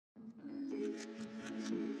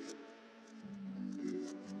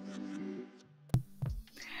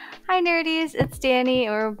Hi Nerdies, it's Dani,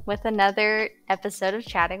 and we're with another episode of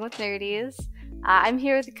Chatting with Nerdies. I'm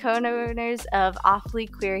here with the co-owners of Awfully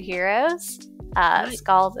Queer Heroes,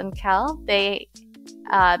 Skald and Kel. They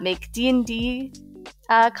make D&D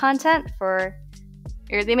content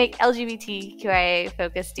they make LGBTQIA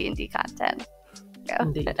focused D&D content.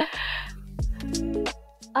 Indeed.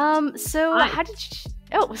 So hi. how did you...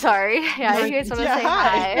 Oh, sorry. Yeah, you guys want to say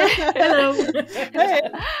hi. Hello. Hey.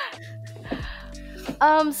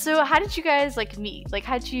 So how did you guys meet?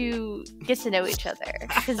 How did you get to know each other?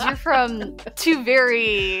 Because you're from two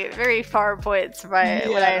very, very far points, from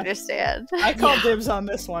what I understand. I call dibs on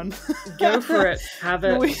this one. Go for it. Have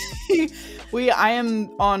it. I am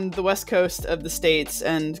on the west coast of the States,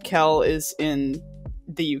 and Kel is in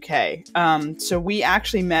the UK. So we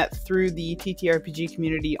actually met through the ttrpg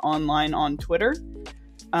community online on Twitter.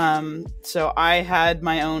 So I had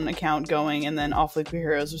my own account going, and then Awfully Queer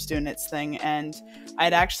Heroes was doing its thing, and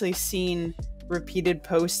I'd actually seen repeated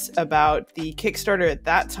posts about the Kickstarter at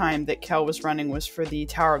that time that Kel was running was for the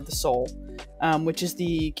Tower of the Soul, which is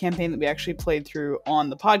the campaign that we actually played through on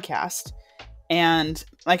the podcast. And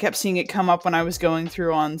I kept seeing it come up when I was going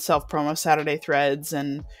through on Self-Promo Saturday threads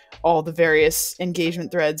and all the various engagement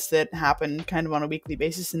threads that happen kind of on a weekly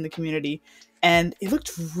basis in the community. And it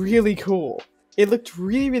looked really cool. It looked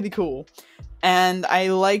really, really cool. And I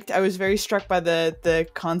was very struck by the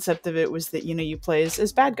concept of it was that, you play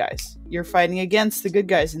as bad guys. You're fighting against the good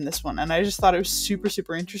guys in this one. And I just thought it was super,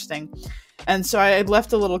 super interesting. And so I had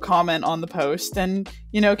left a little comment on the post, and,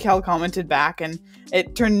 Kel commented back, and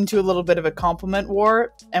it turned into a little bit of a compliment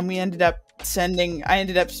war. And I ended up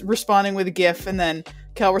responding with a GIF, and then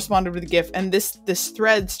Kel responded with a GIF. And this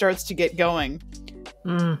thread starts to get going.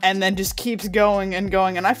 And then just keeps going and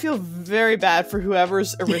going, and I feel very bad for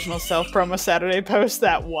whoever's original Self-Promo Saturday post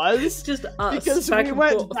that was. Just us. Because we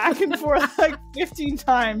went back and forth 15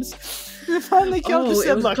 times. And finally Kel just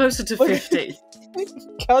said, look, closer to 50.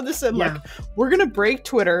 Kel just said, look, we're gonna break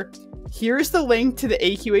Twitter. Here's the link to the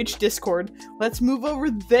AQH Discord. Let's move over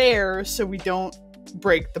there so we don't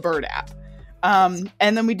break the Bird app. And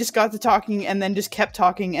then we just got to talking, and then just kept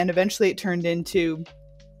talking, and eventually it turned into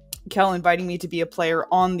Kel inviting me to be a player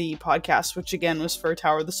on the podcast, which again was for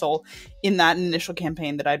Tower of the Soul in that initial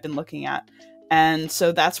campaign that I'd been looking at. And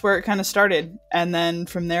so that's where it kind of started. And then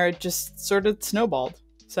from there, it just sort of snowballed.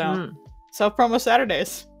 So Self-Promo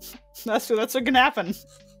Saturdays. That's what can happen.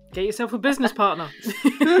 Get yourself a business partner.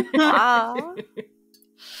 Wow.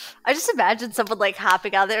 I just imagine someone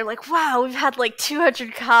hopping out there wow, we've had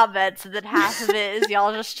 200 comments, and then half of it is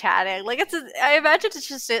y'all just chatting. I imagine it's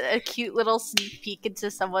just a cute little sneak peek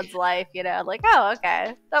into someoe's life, oh,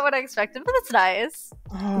 okay, not what I expected, but it's nice.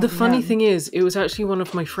 The funny thing is, it was actually one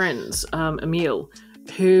of my friends, Emil,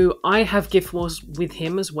 who I have gift wars with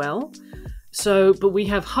him as well. So, but we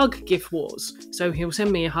have hug gift wars. So he'll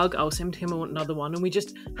send me a hug, I'll send him another one, and we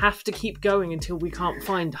just have to keep going until we can't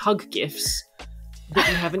find hug gifts that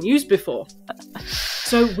we haven't used before.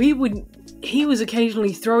 So he was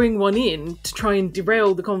occasionally throwing one in to try and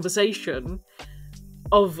derail the conversation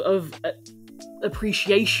of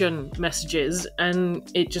appreciation messages, and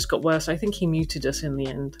it just got worse. I think he muted us in the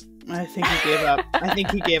end. I think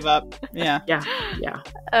he gave up. Yeah.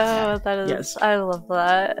 Oh, that is, yes. I love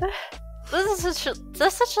that. This is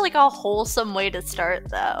such a wholesome way to start,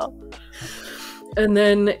 though. And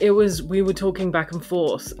then we were talking back and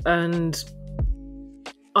forth, and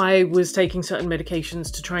I was taking certain medications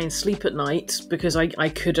to try and sleep at night because I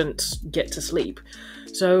couldn't get to sleep.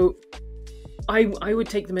 So I would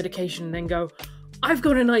take the medication and then go, I've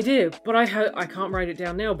got an idea, but I can't write it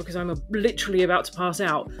down now because I'm literally about to pass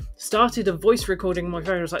out. Started a voice recording on my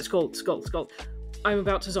phone. I was like, Skald. I'm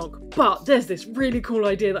about to zonk, but there's this really cool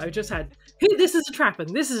idea that I just had. Hey, this is a trap,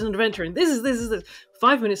 and this is an adventure, and this is this.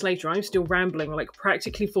 5 minutes later, I'm still rambling,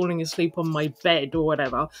 practically falling asleep on my bed or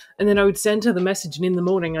whatever. And then I would send her the message, and in the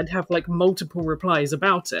morning, I'd have multiple replies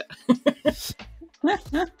about it.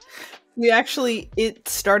 It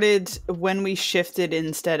started when we shifted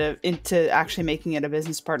into actually making it a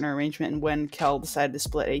business partner arrangement, and when Kel decided to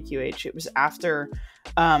split AQH. It was after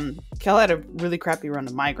Kel had a really crappy run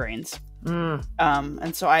of migraines.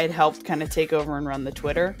 And so I had helped kind of take over and run the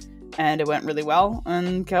Twitter, and it went really well.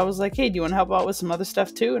 And Kel was like, hey, do you want to help out with some other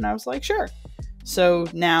stuff too? And I was like, sure. So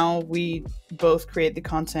now we both create the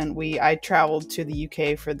content. I traveled to the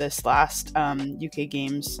UK for this last UK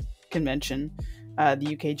Games convention,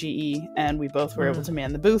 the UKGE, and we both were able to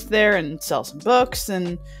man the booth there and sell some books,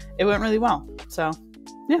 and it went really well. So,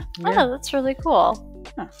 yeah. Oh, that's really cool.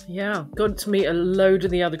 Yeah, got to meet a load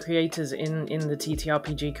of the other creators in the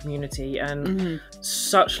ttrpg community, and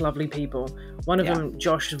such lovely people. One of them,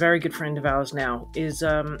 Josh, a very good friend of ours now, is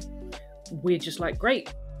we're just like,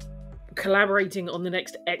 great, collaborating on the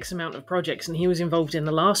next X amount of projects, and he was involved in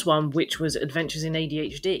the last one, which was Adventures in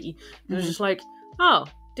ADHD. It was just like, oh,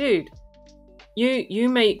 dude, you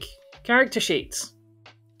make character sheets.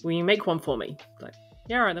 Will you make one for me? Like,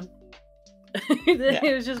 yeah, all right then.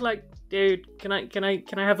 It was just like, dude, can I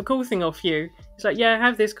have a cool thing off you? He's like, yeah,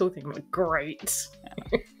 have this cool thing. I'm like, great.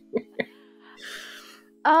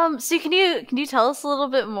 So can you tell us a little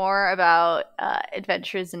bit more about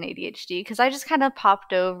Adventures in ADHD? Because I just kind of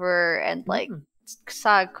popped over and like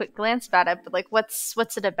saw a quick glance about it, but like, what's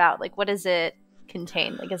it about? Like, what does it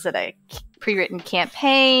contain? Like, is it a pre-written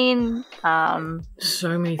campaign?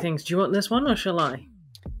 So many things. Do you want this one or shall I?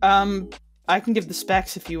 I can give the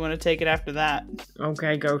specs if you want to take it after that.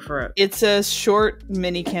 Okay, go for it. It's a short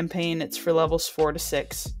mini campaign. It's for levels 4 to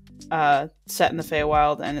 6. Set in the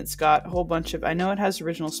Feywild, and it's got a whole bunch of, I know it has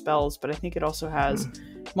original spells, but I think it also has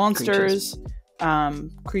monsters,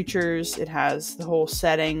 creatures. It has the whole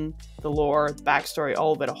setting, the lore, the backstory,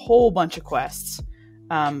 all of it, a whole bunch of quests,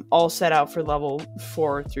 all set out for level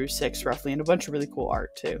 4 through 6 roughly, and a bunch of really cool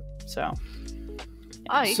art too. So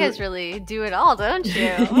oh, you guys really do it all, don't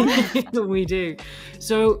you? We do.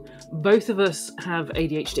 So both of us have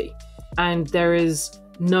ADHD, and there is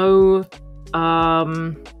no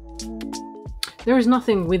there is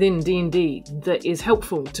nothing within D&D that is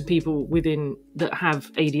helpful to people that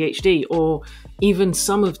have ADHD, or even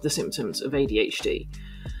some of the symptoms of ADHD.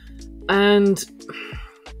 And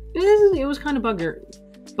it was kind of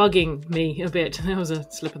bugging me a bit. That was a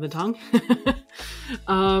slip of the tongue.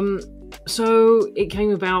 So it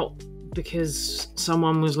came about because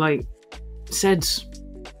someone was like, said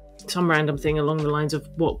some random thing along the lines of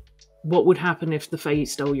what would happen if the Fae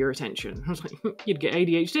stole your attention? I was like, you'd get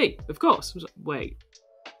ADHD, of course. I was like, wait.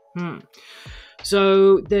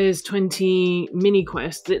 So there's 20 mini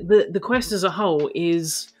quests. The quest as a whole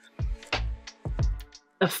is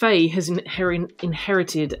a Fae has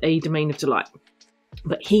inherited a domain of delight,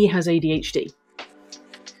 but he has ADHD.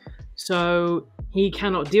 So he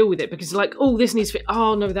cannot deal with it because like, oh, this needs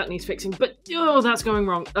oh no, that needs fixing, but oh, that's going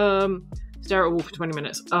wrong. Stare at a wall for 20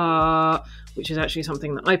 minutes, which is actually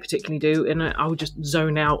something that I particularly do, and I would just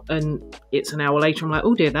zone out, and it's an hour later, I'm like,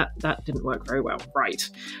 oh dear, that didn't work very well. Right.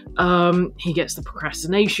 He gets the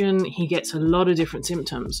procrastination, he gets a lot of different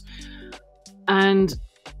symptoms, and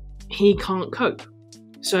he can't cope.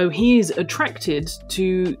 So he is attracted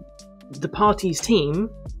to the party's team,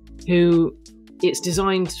 who it's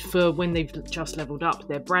designed for when they've just leveled up.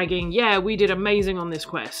 They're bragging, yeah, we did amazing on this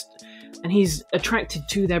quest. And he's attracted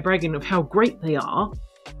to their bragging of how great they are.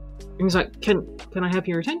 And he's like, can I have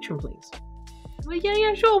your attention, please? I'm like,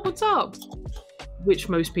 yeah, sure, what's up? Which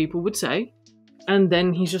most people would say. And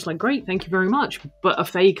then he's just like, great, thank you very much. But a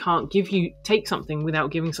Fae can't take something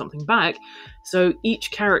without giving something back. So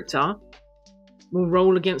each character will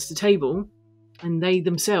roll against the table, and they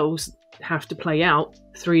themselves have to play out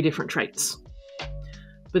 3 different traits.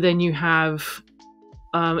 But then you have,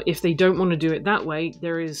 if they don't want to do it that way,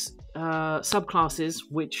 there is subclasses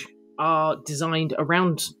which are designed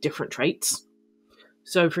around different traits.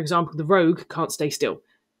 So, for example, the rogue can't stay still.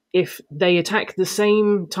 If they attack the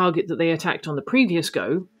same target that they attacked on the previous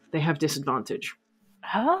go, they have disadvantage.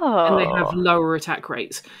 Oh. And they have lower attack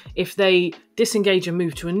rates. If they disengage and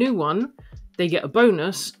move to a new one, they get a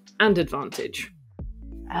bonus and advantage.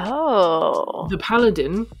 Oh. The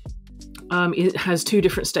paladin it has 2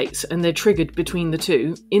 different states, and they're triggered between the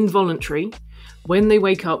 2. Involuntary, when they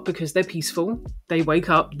wake up because they're peaceful, they wake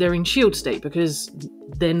up, they're in shield state because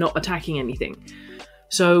they're not attacking anything.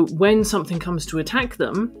 So when something comes to attack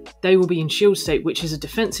them, they will be in shield state, which is a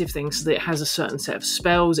defensive thing, so that it has a certain set of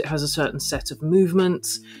spells, it has a certain set of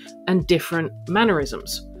movements, and different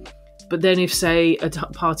mannerisms. But then if, say, a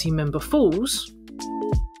party member falls,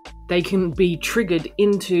 they can be triggered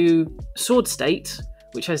into sword state,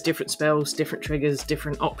 which has different spells, different triggers,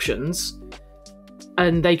 different options.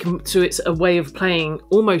 And they can, so it's a way of playing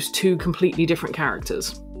almost 2 completely different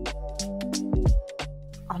characters.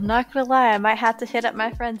 I'm not gonna lie, I might have to hit up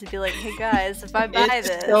my friends and be like, hey guys, if I buy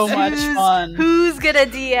this, so much fun. Who's gonna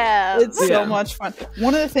DM? It's so much fun.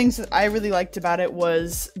 One of the things that I really liked about it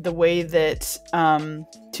was the way that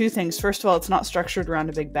 2 things. First of all, it's not structured around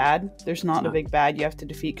a big bad. There's not a big bad you have to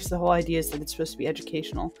defeat, because the whole idea is that it's supposed to be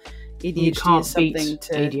educational. ADHD is something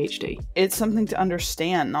to ADHD. It's something to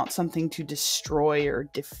understand, not something to destroy or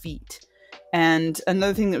defeat. And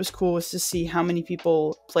another thing that was cool was to see how many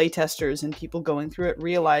people, playtesters and people going through it,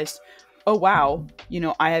 realized oh wow,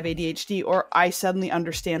 I have ADHD, or I suddenly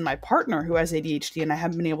understand my partner who has ADHD and I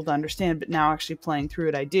haven't been able to understand, but now actually playing through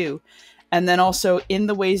it, I do. And then also in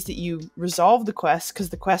the ways that you resolve the quests, because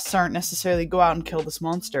the quests aren't necessarily go out and kill this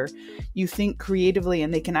monster, you think creatively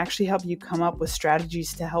and they can actually help you come up with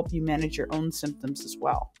strategies to help you manage your own symptoms as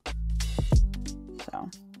well. So,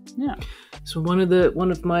 yeah. So one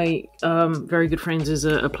of my very good friends is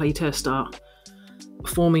a playtester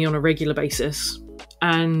for me on a regular basis,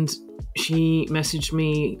 and she messaged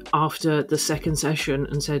me after the second session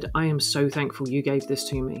and said, I am so thankful you gave this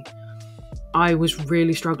to me. I was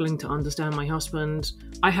really struggling to understand my husband.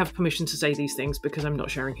 I have permission to say these things because I'm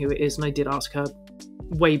not sharing who it is, and I did ask her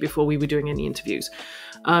way before we were doing any interviews.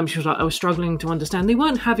 She was like, I was struggling to understand. They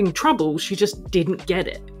weren't having trouble, she just didn't get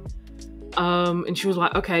it. And she was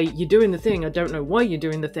like, okay, you're doing the thing. I don't know why you're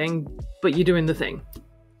doing the thing, but you're doing the thing.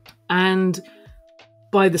 And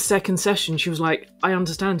by the second session, she was like, I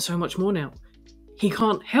understand so much more now. He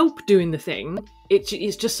can't help doing the thing.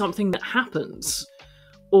 It's just something that happens.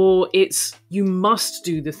 Or it's, you must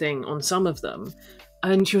do the thing on some of them.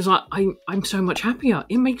 And she was like, I'm so much happier.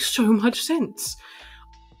 It makes so much sense.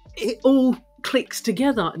 It all clicks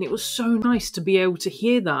together. And it was so nice to be able to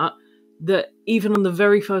hear that even on the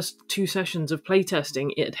very first 2 sessions of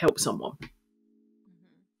playtesting, it had helped someone.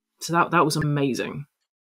 So that was amazing.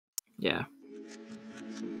 Yeah.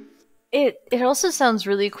 It also sounds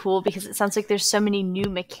really cool because it sounds like there's so many new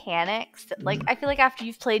mechanics that, like, I feel like after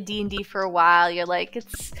you've played D&D for a while, you're like,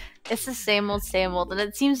 it's the same old, and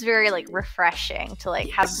it seems very like refreshing to like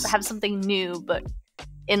have something new, but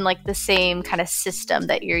in like the same kind of system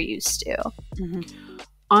that you're used to. Mm-hmm.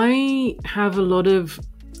 I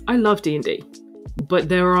love D&D, but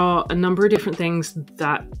there are a number of different things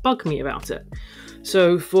that bug me about it.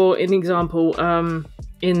 So for an example,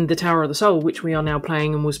 in the Tower of the Soul, which we are now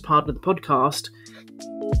playing and was part of the podcast,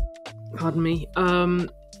 pardon me,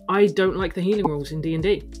 I don't like the healing rules in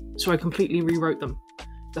D&D, so I completely rewrote them.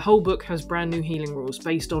 The whole book has brand new healing rules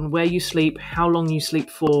based on where you sleep, how long you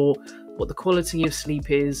sleep for, what the quality of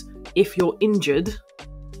sleep is, if you're injured,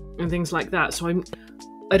 and things like that. So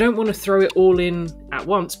I don't want to throw it all in at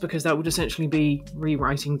once because that would essentially be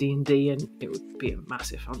rewriting D&D and it would be a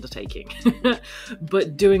massive undertaking.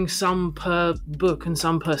 But doing some per book and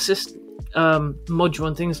some per module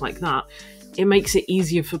and things like that, it makes it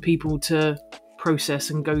easier for people to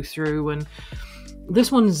process and go through. And this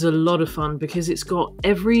one's a lot of fun because it's got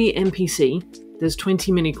every NPC. There's 20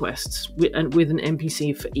 mini quests with an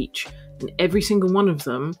NPC for each. And every single one of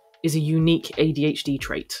them is a unique ADHD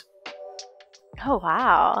trait. Oh,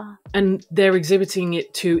 wow. And they're exhibiting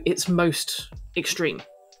it to its most extreme.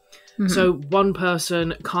 Mm-hmm. So one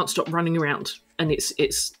person can't stop running around, and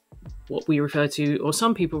it's what we refer to, or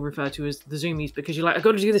some people refer to as the zoomies, because you're like, I've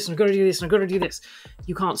got to do this, and I've got to do this, and I've got to do this.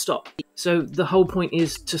 You can't stop. So the whole point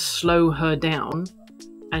is to slow her down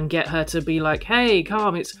and get her to be like, hey,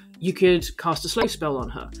 calm. You could cast a slow spell on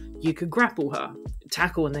her. You could grapple her,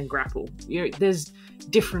 tackle and then grapple. There's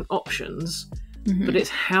different options. Mm-hmm. But it's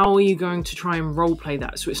how are you going to try and roleplay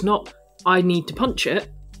that? So it's not, I need to punch it.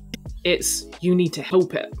 It's, you need to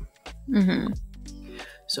help it. Mm-hmm.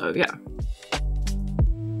 So, yeah.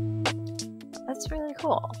 That's really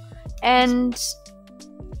cool. And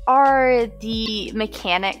are the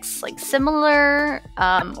mechanics, like, similar?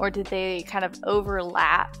 Or did they kind of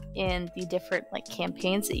overlap in the different, like,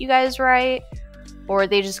 campaigns that you guys write? Or are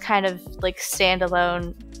they just kind of, like,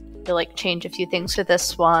 standalone? To like change a few things for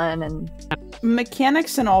this one, and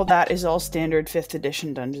mechanics and all that is all standard 5th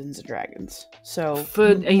edition Dungeons and Dragons. So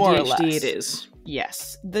for more ADHD it is.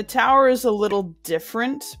 Yes. The tower is a little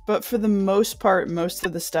different, but for the most part, most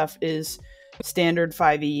of the stuff is standard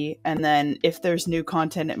 5e, and then if there's new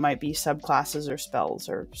content, it might be subclasses or spells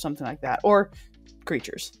or something like that, or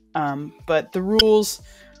creatures. But the rules,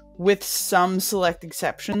 with some select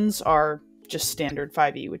exceptions, are just standard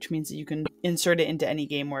 5e, which means that you can insert it into any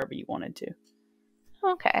game wherever you wanted to.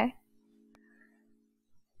 Okay.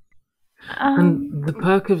 And the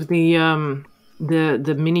perk of the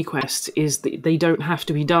mini quests is that they don't have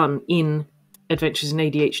to be done in Adventures in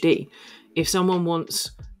ADHD. If someone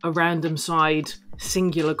wants a random side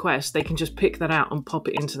singular quest, they can just pick that out and pop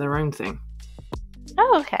it into their own thing.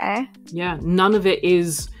 Oh, okay. Yeah, none of it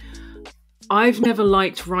is... I've never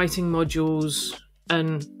liked writing modules,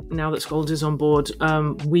 and now that Skald is on board,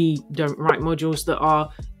 we don't write modules that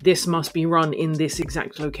are, this must be run in this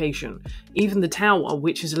exact location. Even the tower,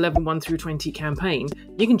 which is a level 1 through 20 campaign,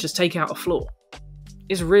 you can just take out a floor.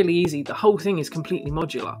 It's really easy. The whole thing is completely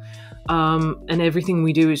modular. And everything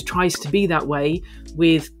we do tries to be that way,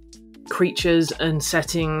 with creatures and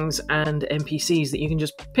settings and NPCs that you can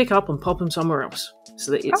just pick up and pop them somewhere else,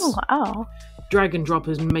 so that it's drag and drop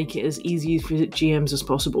and make it as easy for GMs as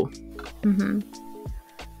possible.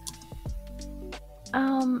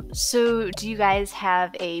 So do you guys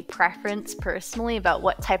have a preference personally about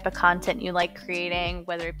what type of content you like creating,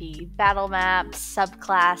 whether it be battle maps,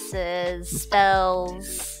 subclasses,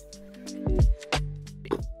 spells?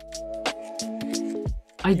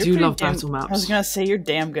 I do love battle maps. I was gonna say, you're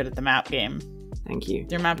damn good at the map game. Thank you.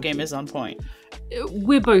 Your map game is on point.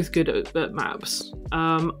 We're both good at maps.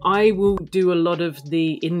 I will do a lot of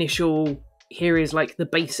the initial, here is like the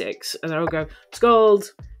basics, and then I'll go,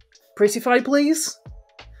 Skald, prettify please,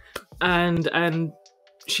 and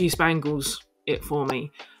she spangles it for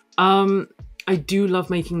me. I do love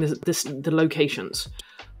making the locations.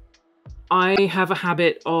 I have a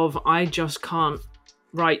habit of, I just can't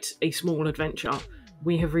write a small adventure.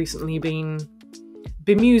 We have recently been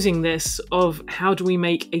bemusing this of how do we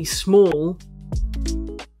make a small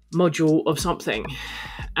module of something,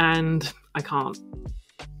 and I can't.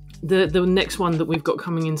 The next one that we've got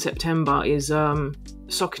coming in September is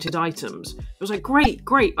socketed items. It was like,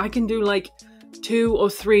 great, I can do like 2 or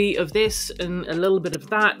 3 of this and a little bit of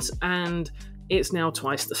that, and it's now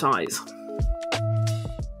twice the size.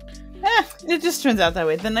 It just turns out that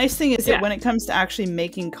way. The nice thing is that when it comes to actually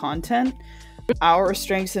making content, our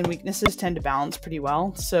strengths and weaknesses tend to balance pretty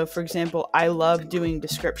well. So, for example, I love doing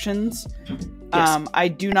descriptions. Yes. I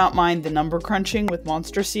do not mind the number crunching with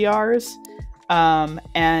monster CRs.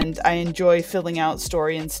 And I enjoy filling out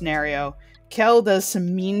story and scenario. Kel does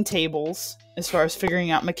some mean tables as far as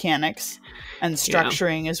figuring out mechanics and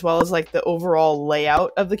structuring, as well as like the overall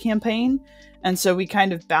layout of the campaign. And so we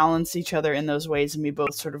kind of balance each other in those ways, and we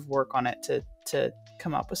both sort of work on it to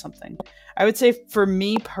come up with something. I would say for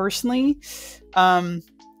me personally, I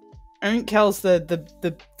think Kel's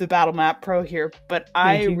the battle map pro here, but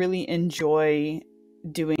I really enjoy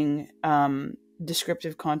doing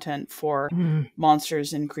descriptive content for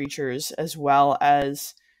monsters and creatures, as well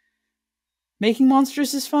as making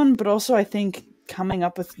monsters is fun, but also I think coming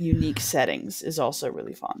up with unique settings is also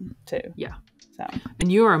really fun too. Yeah. So.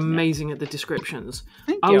 And you're amazing at the descriptions.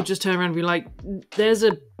 Thank I you. would just turn around and be like, there's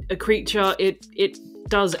a creature, it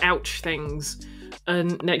does ouch things.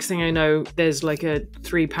 And next thing I know, there's like a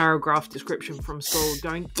 3-paragraph description from Skald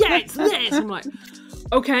going, yeah, it's this! I'm like,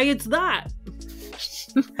 okay, it's that.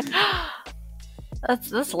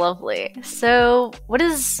 That's lovely. So, what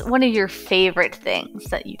is one of your favorite things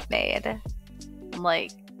that you've made?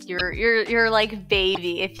 Like your like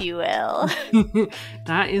baby, if you will.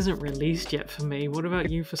 That isn't released yet for me. What about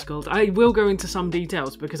you for Skald? I will go into some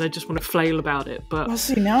details because I just want to flail about it. But well,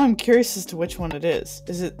 see, now I'm curious as to which one it is.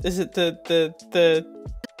 Is it the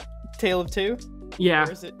Tale of Two? Yeah,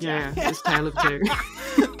 or is it... yeah, it's Tale of Two.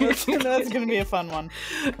 That's gonna be a fun one.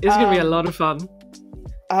 It's gonna be a lot of fun.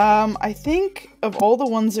 I think of all the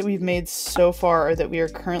ones that we've made so far, or that we are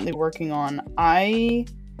currently working on,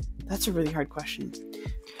 that's a really hard question.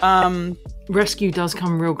 Rescue does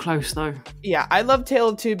come real close though. Yeah, I love Tale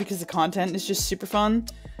of Two because the content is just super fun.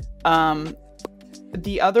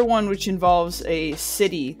 The other one, which involves a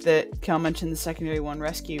city that Kel mentioned, the secondary one,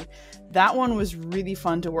 Rescue, that one was really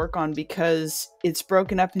fun to work on because it's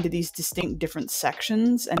broken up into these distinct different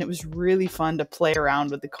sections, and it was really fun to play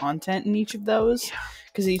around with the content in each of those,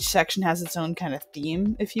 because each section has its own kind of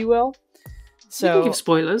theme, if you will. So, you can give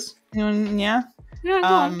spoilers. Yeah? Yeah, go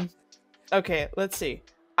on. Okay, let's see.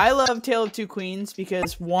 I love Tale of Two Queens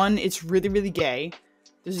because, one, it's really, really gay.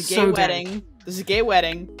 There's a gay wedding. Gay. There's a gay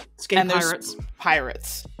wedding. It's gay, and there's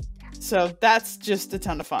pirates. So that's just a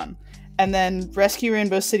ton of fun. And then Rescue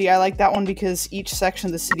Rainbow City, I like that one because each section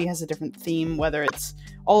of the city has a different theme, whether it's...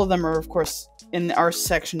 All of them are, of course, in our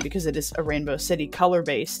section, because it is a Rainbow City,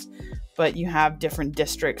 color-based. But you have different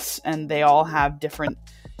districts, and they all have different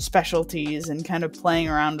specialties, and kind of playing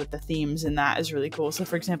around with the themes in that is really cool. So,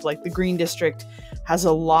 for example, like the Green District has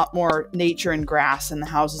a lot more nature and grass, and the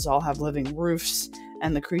houses all have living roofs,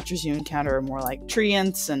 and the creatures you encounter are more like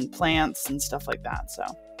treants and plants and stuff like that. So,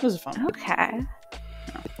 it was fun. Okay.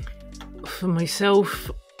 For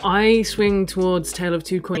myself, I swing towards Tale of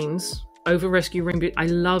Two Queens over Rescue Rainbow. I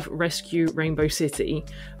love Rescue Rainbow City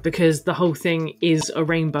because the whole thing is a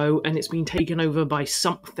rainbow and it's been taken over by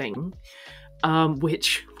something,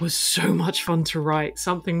 which was so much fun to write.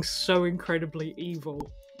 Something so incredibly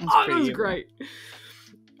evil. It was great.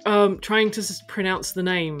 Trying to pronounce the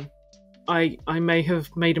name, I may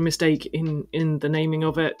have made a mistake in the naming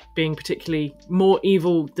of it being particularly more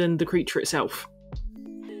evil than the creature itself.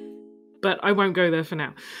 But I won't go there for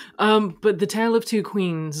now. But the Tale of Two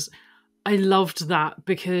Queens, I loved that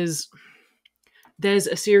because there's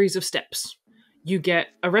a series of steps. You get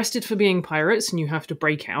arrested for being pirates and you have to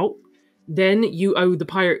break out. Then you owe the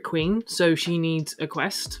pirate queen, so she needs a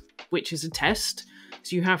quest, which is a test.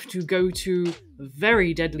 So you have to go to a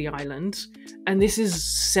very deadly island, and this is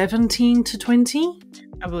 17 to 20?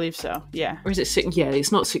 I believe so, yeah. Or is it yeah,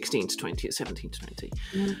 it's not 16 to 20, it's 17 to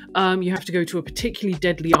 20. You have to go to a particularly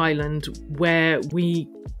deadly island where we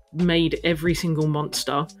made every single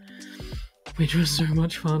monster, which was so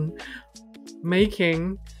much fun.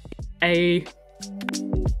 Making a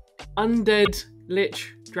undead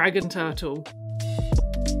lich dragon turtle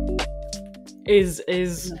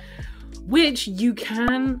is which you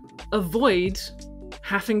can avoid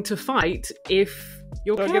having to fight if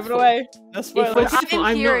you're Don't careful. give it away. No spoilers. What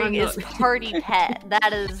I'm hearing I'm is party pet.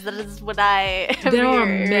 That is what I am there are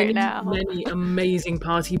hearing many, right now. many amazing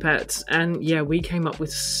party pets, and yeah, we came up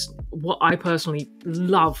with what I personally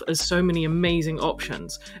love as so many amazing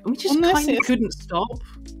options, and we just kind of couldn't stop.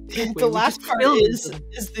 The last part is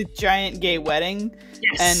the giant gay wedding,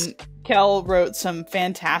 Yes. and Kel wrote some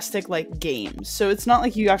fantastic games. So it's not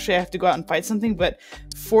like you actually have to go out and fight something, but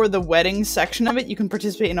for the wedding section of it, you can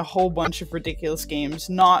participate in a whole bunch of ridiculous games,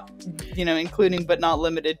 not including but not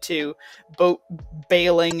limited to boat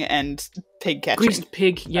bailing and pig catching. Greased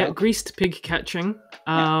pig catching,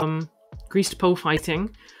 greased pole fighting.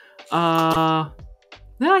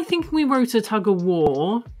 Then I think we wrote a tug of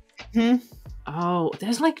war. Oh,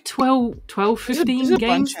 there's 12, 15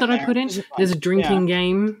 games that I put in. There's a drinking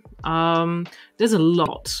game. There's a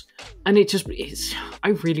lot. And I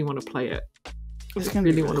really want to play it. I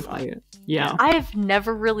really want to play it. Yeah. I've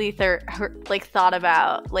never really thought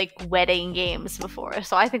about wedding games before,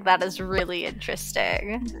 so I think that is really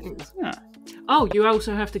interesting. Yeah. Oh, you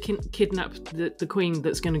also have to kidnap the queen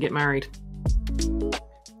that's going to get married.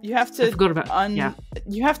 You have to. I forgot about.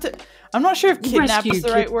 You have to. I'm not sure if kidnap is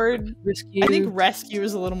the right word. Rescue. I think rescue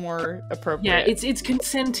is a little more appropriate. Yeah, it's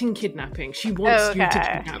consenting kidnapping. She wants you to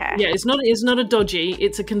kidnap. Okay. Yeah, it's not a dodgy.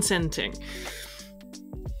 It's a consenting.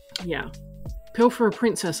 Yeah, Pilfer a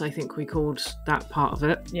Princess. I think we called that part of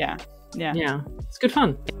it. Yeah. It's good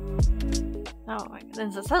fun. Oh my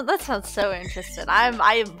goodness, that sounds so interesting.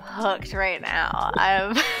 I am hooked right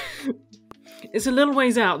now. It's a little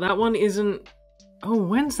ways out. That one isn't. Oh,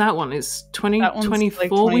 when's that one? It's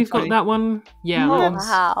 2024. We've got that one. Yeah.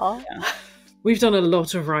 Wow. We've done a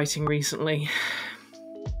lot of writing recently.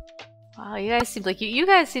 Wow, you guys seem like you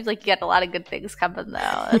get a lot of good things coming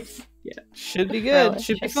though. It's should be good.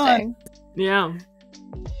 Should be fun. Yeah.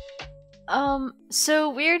 So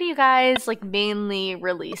where do you guys mainly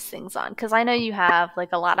release things on? Because I know you have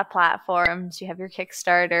a lot of platforms. You have your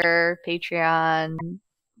Kickstarter, Patreon,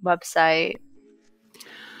 website.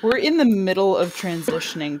 We're in the middle of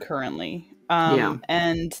transitioning currently.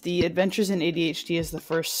 And the Adventures in ADHD is the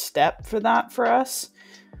first step for that for us.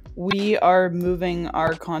 We are moving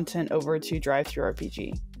our content over to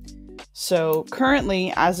ttrpg. So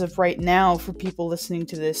currently, as of right now, for people listening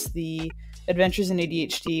to this, the Adventures in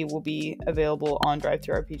ADHD will be available on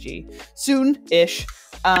ttrpg soon-ish.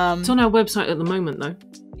 It's on our website at the moment, though.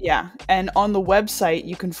 Yeah, and on the website,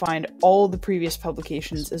 you can find all the previous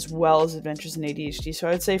publications as well as Adventures in ADHD. So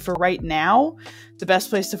I would say for right now, the best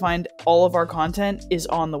place to find all of our content is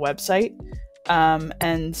on the website.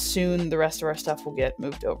 And soon the rest of our stuff will get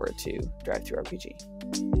moved over to ttrpg.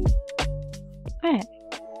 Okay.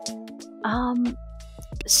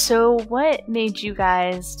 So what made you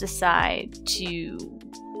guys decide to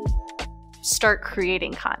start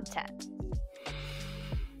creating content?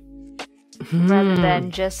 Rather than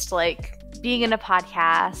just being in a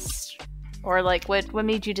podcast, or what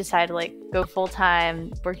made you decide to go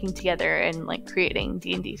full-time working together and creating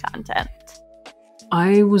D&D content?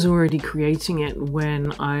 I was already creating it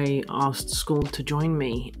when I asked Skald to join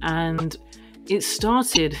me, and it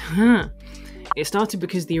started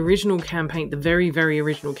because the original campaign, the very, very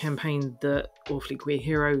original campaign that Awfully Queer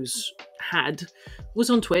Heroes had, was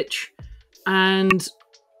on Twitch, and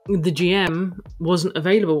the GM wasn't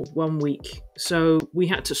available one week, so we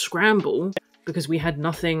had to scramble because we had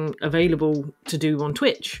nothing available to do on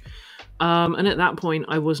Twitch. And at that point,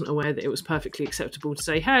 I wasn't aware that it was perfectly acceptable to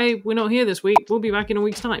say, hey, we're not here this week, we'll be back in a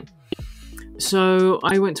week's time. So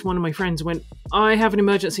I went to one of my friends and went, I have an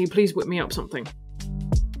emergency, please whip me up something.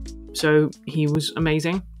 So he was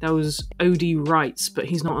amazing. That was OD Writes, but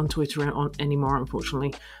he's not on Twitter anymore,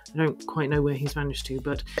 unfortunately. I don't quite know where he's managed to,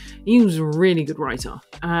 but he was a really good writer.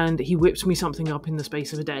 And he whipped me something up in the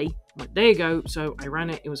space of a day. I'm like, there you go. So I ran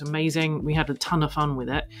it. It was amazing. We had a ton of fun with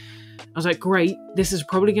it. I was like, great, this is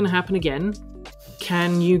probably going to happen again.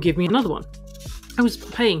 Can you give me another one? I was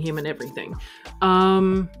paying him and everything.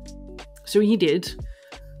 So he did.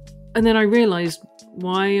 And then I realized,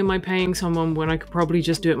 why am I paying someone when I could probably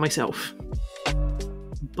just do it myself?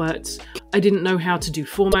 But I didn't know how to do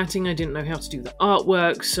formatting, I didn't know how to do the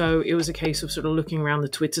artwork, so it was a case of sort of looking around the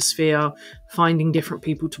Twitter sphere, finding different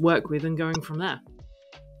people to work with and going from there.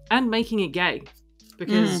 And making it gay.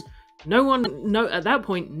 Because at that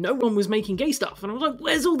point, no one was making gay stuff. And I was like,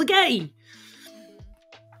 where's all the gay?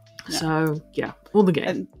 Yeah. So, yeah, all the gay.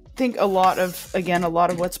 And I think a lot of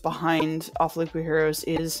what's behind Awfully Queer Heroes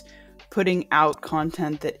is putting out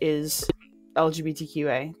content that is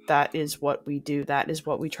LGBTQA. That is what we do. That is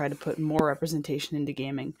what we try to put more representation into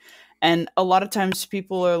gaming. And a lot of times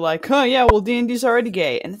people are like, oh yeah, well D&D's already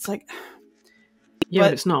gay. And it's like... Yeah,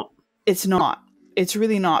 but it's not. It's not. It's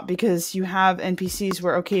really not, because you have NPCs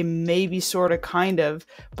where, okay, maybe sort of kind of,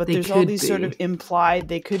 but there's all these sort of implied,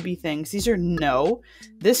 they could be things. These are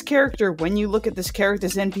this character, when you look at this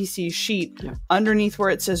character's NPC sheet, underneath where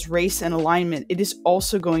it says race and alignment, it is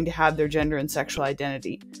also going to have their gender and sexual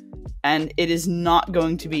identity. And it is not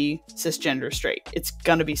going to be cisgender straight. It's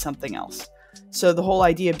going to be something else. So the whole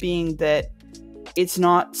idea being that it's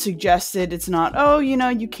not suggested, it's not, oh,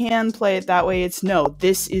 you can play it that way. It's no,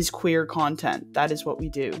 this is queer content. That is what we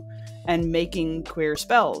do. And making queer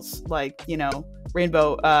spells like,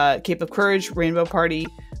 Rainbow, Cape of Courage, Rainbow Party,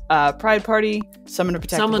 Pride Party, Summon a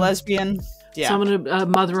Protective Lesbian. Yeah. Summon a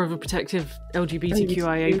mother of a protective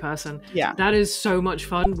LGBTQIA person. Yeah. That is so much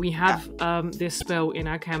fun. We have this spell in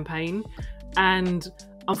our campaign. And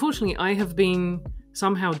unfortunately, I have been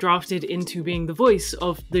somehow drafted into being the voice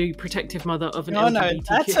of the protective mother of an LGBTQ. No,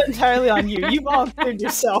 that's entirely on you. You volunteered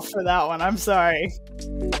yourself for that one. I'm sorry.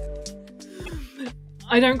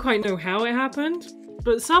 I don't quite know how it happened,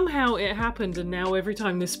 but somehow it happened, and now every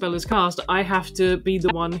time this spell is cast, I have to be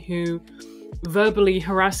the one who verbally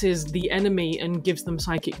harasses the enemy and gives them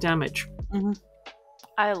psychic damage. Mm-hmm.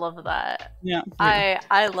 I love that. Yeah.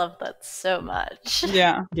 I love that so much.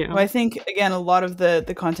 Yeah. Well, I think, again, a lot of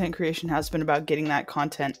the content creation has been about getting that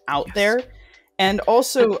content out there. And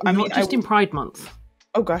also, not just in Pride Month.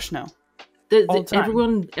 Oh, gosh, no.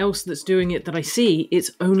 Everyone else that's doing it that I see,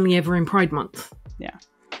 it's only ever in Pride Month. Yeah.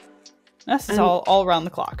 That's all around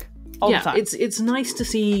the clock. All the time. It's nice to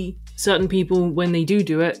see certain people, when they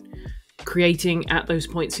do it, creating at those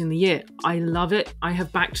points in the year. I love it. I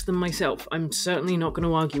have backed them myself. I'm certainly not going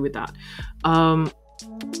to argue with that.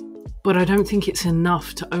 But I don't think it's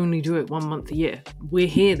enough to only do it 1 month a year. We're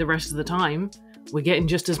here the rest of the time. We're getting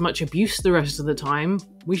just as much abuse the rest of the time.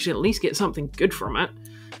 We should at least get something good from it.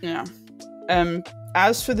 Yeah.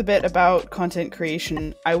 As for the bit about content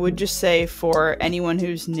creation, I would just say for anyone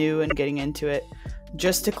who's new and getting into it,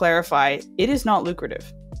 just to clarify, it is not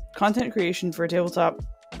lucrative. Content creation for tabletop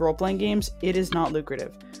role-playing games, it is not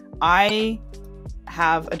lucrative. I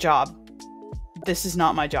have a job. This is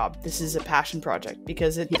not my job. This is a passion project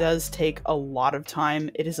because it does take a lot of time.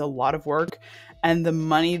 It is a lot of work, and the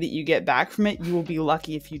money that you get back from it, you will be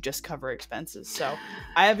lucky if you just cover expenses. So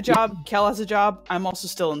I have a job. Kel has a job. I'm also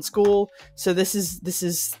still in school. So this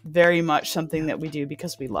is very much something that we do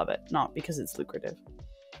because we love it, not because it's lucrative.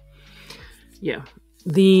 Yeah.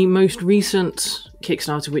 The most recent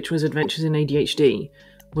Kickstarter, which was Adventures in ADHD,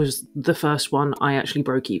 was the first one I actually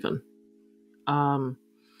broke even.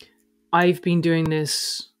 I've been doing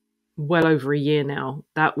this well over a year now.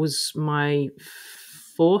 That was my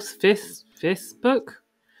fifth book,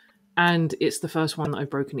 and it's the first one that I've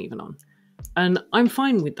broken even on. And I'm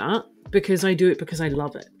fine with that because I do it because I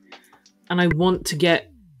love it. And I want to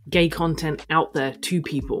get gay content out there to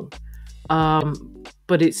people.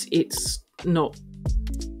 But it's not...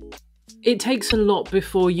 It takes a lot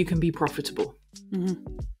before you can be profitable.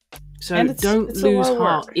 Mm-hmm. So don't lose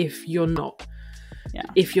heart if you're not. Yeah.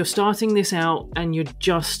 If you're starting this out and you're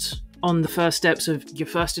just on the first steps of your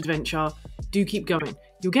first adventure, do keep going.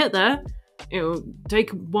 You'll get there. It'll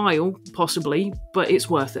take a while, possibly, but it's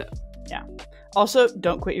worth it. Yeah. Also,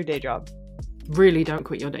 don't quit your day job. Really, don't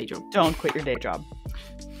quit your day job. Don't quit your day job.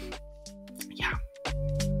 Yeah.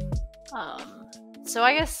 So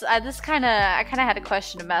I guess I kind of had a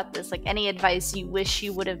question about this. Like, any advice you wish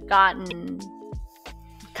you would have gotten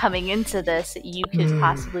coming into this that you could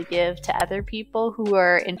possibly give to other people who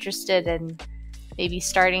are interested in maybe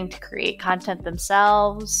starting to create content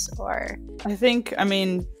themselves? Or I think, to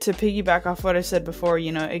piggyback off what I said before,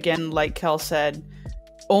 again, like Kel said,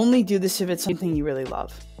 only do this if it's something you really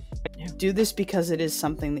love. Yeah. Do this because it is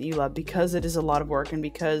something that you love, because it is a lot of work, and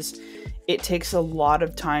because it takes a lot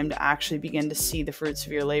of time to actually begin to see the fruits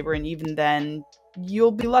of your labor, and even then,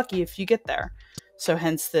 you'll be lucky if you get there. So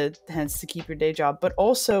hence the keep your day job. But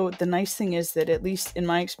also, the nice thing is that, at least in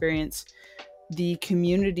my experience, the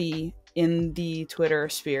community in the Twitter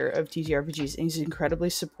sphere of TTRPGs, and he's incredibly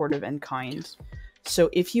supportive and kind. So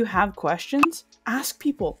if you have questions, ask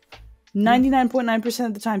people. 99.9%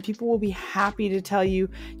 of the time, people will be happy to tell you.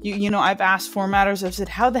 You know, I've asked formatters, I've said,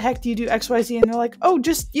 how the heck do you do XYZ? And they're like, oh,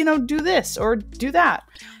 just, you know, do this or do that.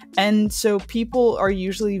 And so people are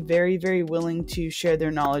usually very, very willing to share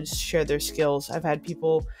their knowledge, share their skills. I've had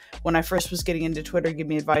people, when I first was getting into Twitter, give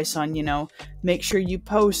me advice on, you know, make sure you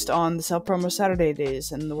post on the Self Promo Saturday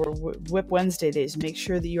days and the Whip Wednesday days. Make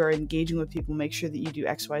sure that you are engaging with people. Make sure that you do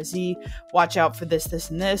XYZ. Watch out for this, this,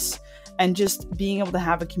 and this. And just being able to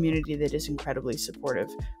have a community that is incredibly supportive.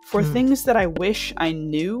 For things that I wish I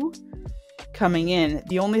knew coming in,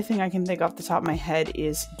 the only thing I can think off the top of my head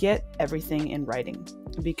is get everything in writing.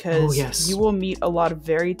 Because you will meet a lot of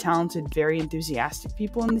very talented, very enthusiastic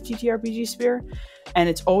people in the TTRPG sphere, and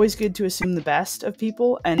it's always good to assume the best of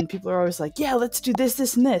people, and people are always like, yeah, let's do this,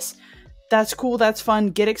 this, and this. That's cool, that's fun,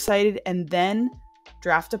 get excited, and then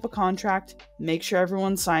draft up a contract, make sure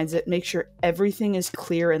everyone signs it, make sure everything is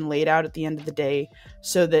clear and laid out at the end of the day,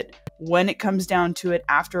 so that when it comes down to it,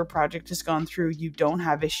 after a project has gone through, you don't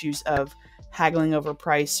have issues of haggling over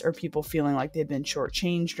price or people feeling like they've been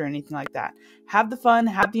shortchanged or anything like that. Have the fun,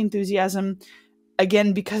 have the enthusiasm.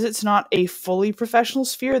 Again, because it's not a fully professional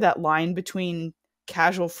sphere, that line between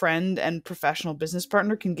casual friend and professional business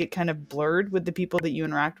partner can get kind of blurred with the people that you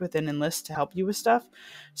interact with and enlist to help you with stuff.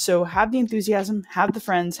 So have the enthusiasm, have the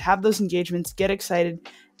friends, have those engagements, get excited,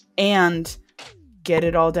 and get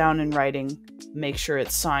it all down in writing. Make sure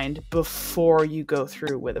it's signed before you go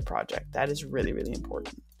through with a project. That is really, really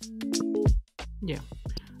important. Yeah,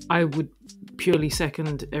 I would purely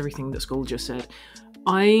second everything that Skald just said.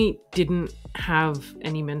 I didn't have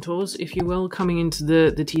any mentors, if you will, coming into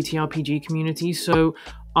the TTRPG community, so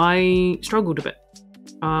I struggled a bit.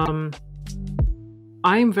 I'm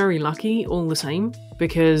very lucky all the same,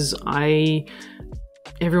 because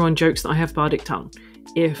everyone jokes that I have bardic tongue.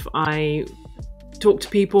 If I talk to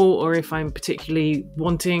people, or if I'm particularly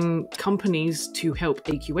wanting companies to help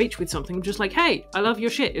AQH with something, I'm just like, hey, I love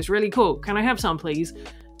your shit, it's really cool, can I have some please?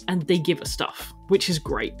 And they give us stuff, which is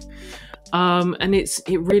great. And it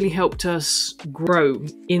really helped us grow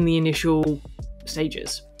in the initial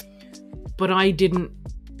stages. But I didn't,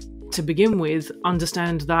 to begin with,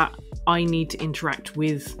 understand that I need to interact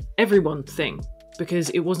with everyone thing,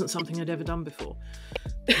 because it wasn't something I'd ever done before.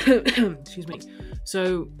 Excuse me.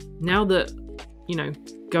 So now that, you know,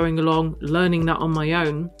 going along, learning that on my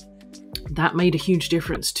own, that made a huge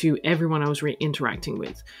difference to everyone I was interacting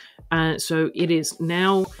with. So it is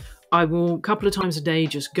now, I will, a couple of times a day,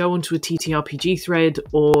 just go onto a TTRPG thread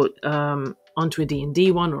or onto a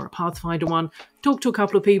D&D one or a Pathfinder one, talk to a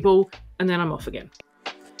couple of people, and then I'm off again.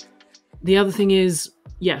 The other thing is,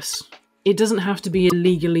 yes, it doesn't have to be a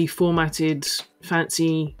legally formatted,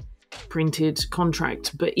 fancy, printed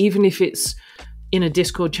contract, but even if it's in a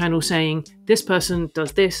Discord channel saying, this person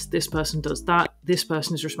does this person does that, this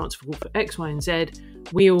person is responsible for X, Y, and Z,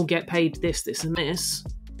 we all get paid this, this, and this.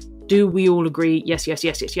 Do we all agree? Yes, yes,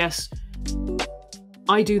 yes, yes, yes.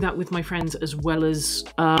 I do that with my friends as well as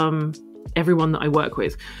everyone that I work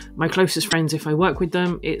with. My closest friends, if I work with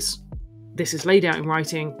them, this is laid out in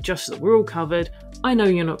writing, just so that we're all covered. I know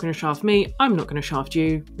you're not going to shaft me, I'm not going to shaft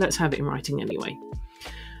you, let's have it in writing anyway.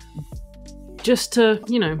 Just to,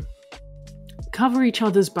 you know, cover each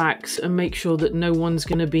other's backs and make sure that no one's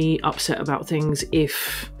going to be upset about things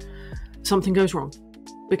if something goes wrong.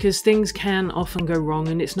 Because things can often go wrong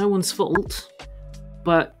and it's no one's fault,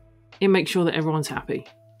 but it makes sure that everyone's happy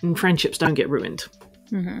and friendships don't get ruined.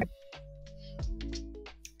 Mm-hmm.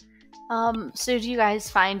 So do you guys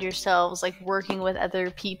find yourselves like working with other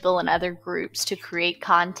people and other groups to create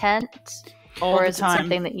content? Or is it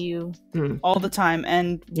something that you... All the time.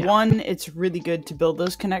 And one, it's really good to build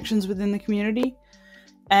those connections within the community.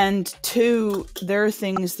 And two, there are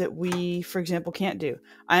things that we, for example, can't do.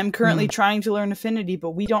 I'm currently trying to learn Affinity,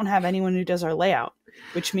 but we don't have anyone who does our layout,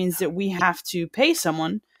 which means that we have to pay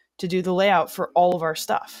someone to do the layout for all of our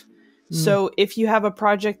stuff. So if you have a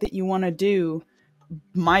project that you want to do,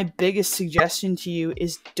 my biggest suggestion to you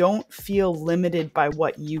is don't feel limited by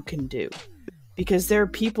what you can do. Because there are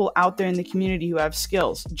people out there in the community who have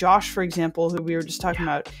skills. Josh, for example, who we were just talking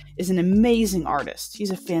about, is an amazing artist. He's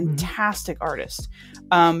a fantastic artist.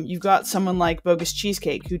 You've got someone like Bogus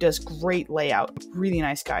Cheesecake who does great layout. Really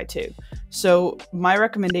nice guy too. So my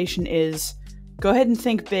recommendation is go ahead and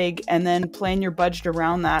think big and then plan your budget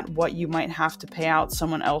around that, what you might have to pay out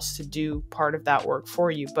someone else to do part of that work for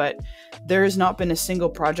you. But there has not been a single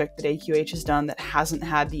project that AQH has done that hasn't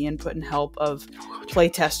had the input and help of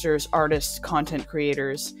playtesters, artists, content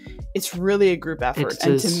creators. It's really a group effort.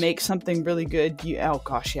 And to make something really good,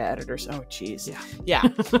 editors. Oh, geez. Yeah.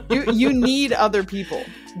 you need other people.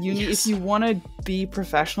 You need, if you want to be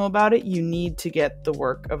professional about it, you need to get the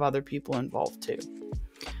work of other people involved too.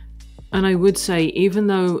 And I would say, even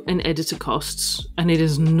though an editor costs, and it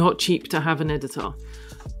is not cheap to have an editor,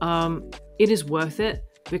 it is worth it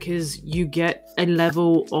because you get a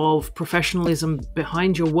level of professionalism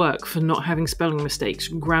behind your work for not having spelling mistakes,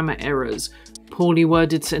 grammar errors, poorly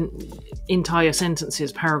worded entire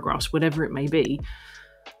sentences, paragraphs, whatever it may be.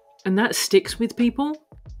 And that sticks with people.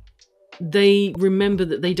 They remember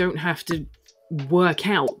that they don't have to work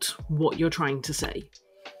out what you're trying to say.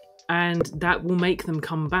 And that will make them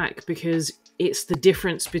come back, because it's the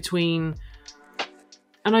difference between,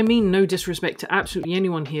 and I mean no disrespect to absolutely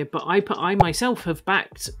anyone here, but I myself have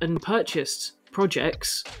backed and purchased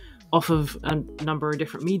projects off of a number of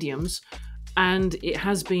different mediums, and it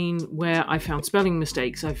has been where I found spelling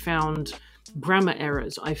mistakes, I found grammar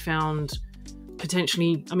errors, I found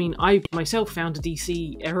potentially, I mean, I myself found a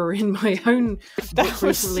DC error in my own that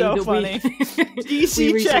was so funny.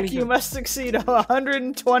 DC check, you must succeed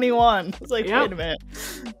 121. It's like, wait a minute.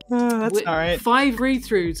 That's all right. 5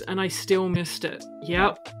 read-throughs and I still missed it.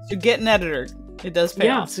 Yep. So get an editor. It does pay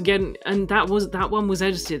off. Yes, again, and that one was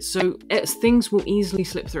edited, so things will easily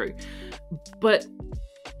slip through. But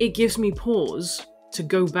it gives me pause to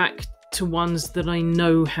go back to ones that I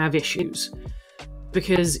know have issues.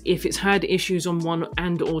 Because if it's had issues on 1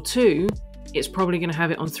 and or 2, it's probably going to have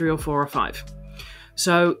it on 3 or 4 or 5.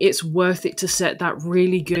 So it's worth it to set that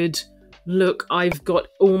really good, look, I've got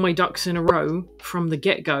all my ducks in a row from the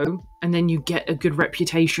get-go, and then you get a good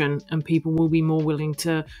reputation and people will be more willing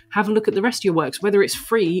to have a look at the rest of your works, whether it's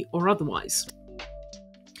free or otherwise.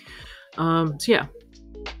 So yeah.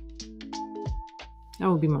 That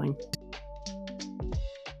would be mine.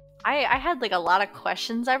 I had like a lot of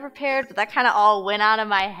questions I prepared, but that kind of all went out of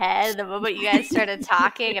my head the moment you guys started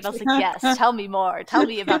talking, and I was like, yes, tell me more. Tell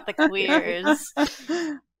me about the queers.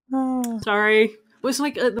 Sorry. Well, it's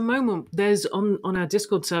like at the moment, there's on our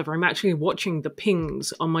Discord server, I'm actually watching the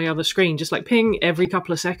pings on my other screen, just like ping every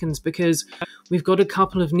couple of seconds, because we've got a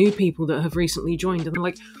couple of new people that have recently joined, and they're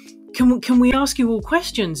like, can we ask you all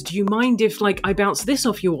questions? Do you mind if like I bounce this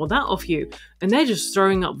off you or that off you? And they're just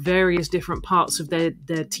throwing up various different parts of their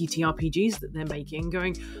ttrpgs that they're making,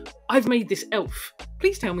 going, I've made this elf.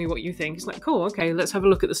 Please tell me what you think. It's like, cool, okay, let's have a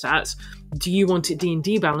look at the stats. Do you want it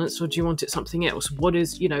D&D balanced or do you want it something else? Where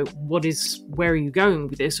are you going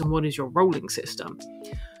with this, and what is your rolling system?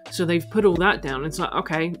 So they've put all that down. It's like,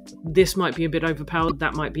 okay, this might be a bit overpowered,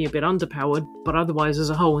 that might be a bit underpowered, but otherwise as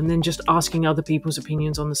a whole, and then just asking other people's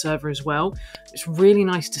opinions on the server as well. It's really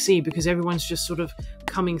nice to see, because everyone's just sort of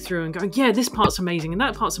coming through and going, yeah, this part's amazing and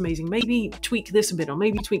that part's amazing. Maybe tweak this a bit or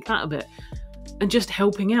maybe tweak that a bit. And just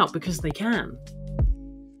helping out because they can.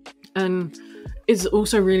 And it's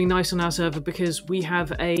also really nice on our server because we have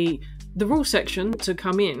the rule section to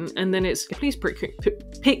come in, and then it's, please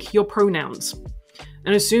pick your pronouns.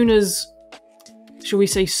 And as soon as, shall we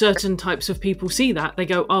say, certain types of people see that, they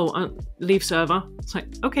go, oh, leave server. It's like,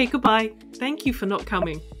 okay, goodbye. Thank you for not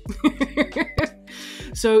coming.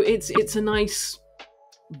 So it's a nice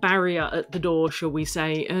barrier at the door, shall we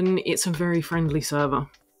say, and it's a very friendly server.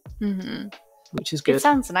 Mm-hmm. Which is good. It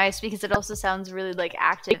sounds nice because it also sounds really like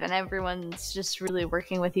active and everyone's just really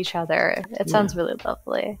working with each other. It sounds really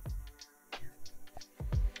lovely.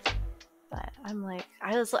 But I'm like,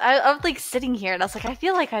 I was like sitting here and I was like, I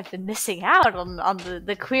feel like I've been missing out on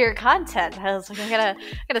the queer content. I was like, I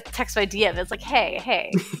gotta text my DM. It's like,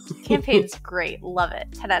 hey, campaign's great, love it,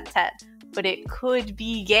 10 out of 10, but it could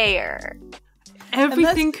be gayer.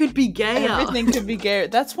 Everything could be gayer. Everything could be gayer.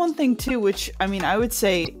 That's one thing too, which I mean, I would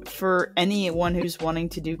say for anyone who's wanting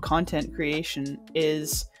to do content creation,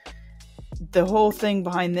 is the whole thing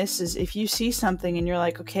behind this is if you see something and you're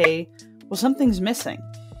like, okay, well, something's missing.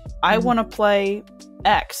 I want to play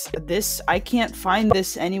X. I can't find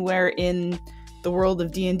this anywhere in the world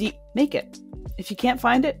of D&D. Make it. If you can't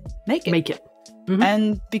find it, make it. Make it. Mm-hmm.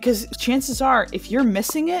 And because chances are, if you're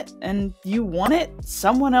missing it and you want it,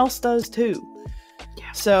 someone else does too.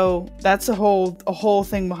 Yeah. So that's a whole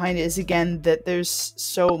thing behind it, is again that there's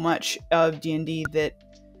so much of D&D that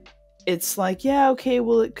it's like, yeah, okay,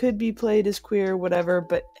 well, it could be played as queer, whatever,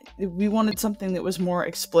 but we wanted something that was more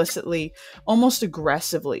explicitly, almost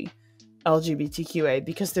aggressively LGBTQA,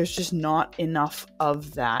 because there's just not enough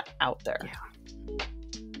of that out there. Yeah.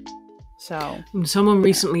 So someone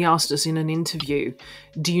recently asked us in an interview,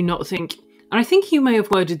 do you not think, and I think you may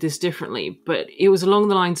have worded this differently, but it was along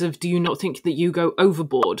the lines of, do you not think that you go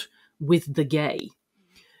overboard with the gay?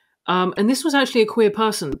 And this was actually a queer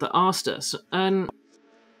person that asked us, and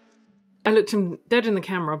I looked him dead in the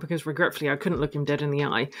camera because regretfully I couldn't look him dead in the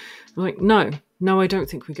eye. I'm like, no, I don't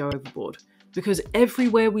think we go overboard. Because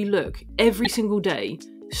everywhere we look, every single day,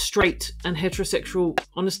 straight and heterosexual,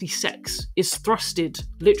 honestly, sex is thrusted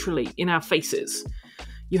literally in our faces.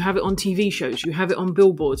 You have it on TV shows, you have it on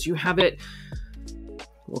billboards, you have it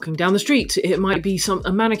walking down the street. It might be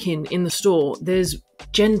a mannequin in the store. There's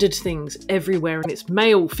gendered things everywhere, and it's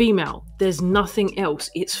male, female. There's nothing else.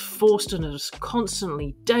 It's forced on us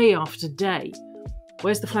constantly, day after day.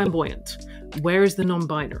 Where's the flamboyant? Where is the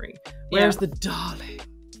non-binary? Where's the darling?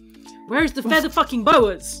 Where's the feather fucking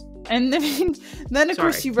boas? And then of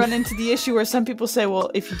course you run into the issue where some people say,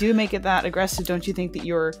 well, if you do make it that aggressive, don't you think that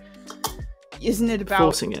isn't it about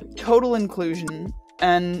forcing it? Total inclusion?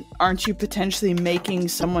 And aren't you potentially making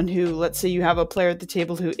someone who, let's say you have a player at the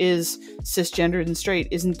table who is cisgendered and straight,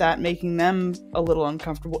 isn't that making them a little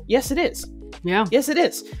uncomfortable? Yes, it is. Yeah. Yes, it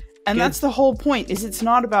is. And that's the whole point, is it's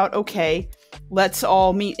not about, okay, let's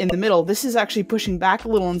all meet in the middle. This is actually pushing back a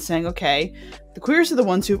little and saying, okay, the queers are the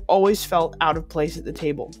ones who've always felt out of place at the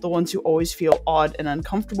table, the ones who always feel odd and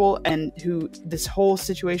uncomfortable, and who this whole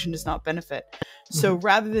situation does not benefit. So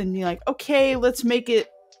rather than being like, okay, let's make it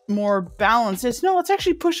more balanced, let's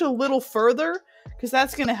actually push a little further, because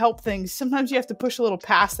that's going to help things. Sometimes you have to push a little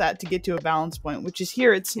past that to get to a balance point, which is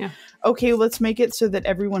here. It's okay, let's make it so that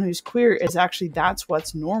everyone who's queer is actually, that's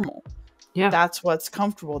what's normal. Yeah. That's what's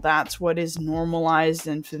comfortable. That's what is normalized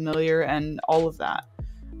and familiar and all of that.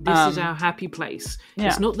 This is our happy place. Yeah.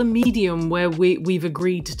 It's not the medium where we've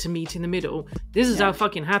agreed to meet in the middle. This is our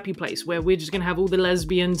fucking happy place where we're just going to have all the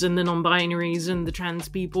lesbians and the non-binaries and the trans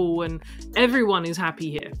people, and everyone is happy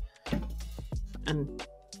here. And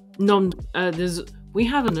we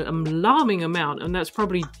have an alarming amount, and that's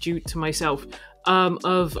probably due to myself,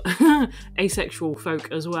 of asexual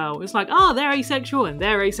folk as well. It's like, they're asexual, and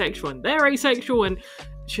they're asexual, and they're asexual, and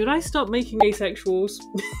should I stop making asexuals?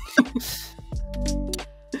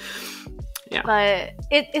 Yeah. But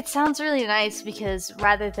it sounds really nice, because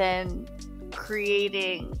rather than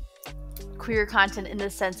creating queer content in the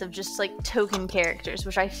sense of just like token characters,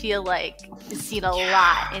 which I feel like is seen a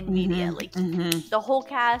lot in media, like the whole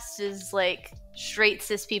cast is like straight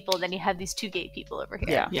cis people, and then you have these two gay people over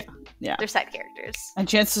here. Yeah. They're side characters, and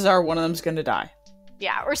chances are one of them's gonna die.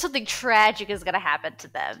 Yeah, or something tragic is gonna happen to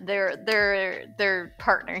them. Their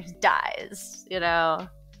partner dies, you know.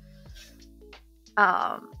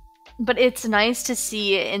 But it's nice to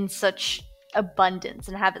see it in such abundance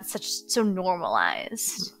and have it so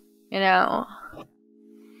normalized, you know.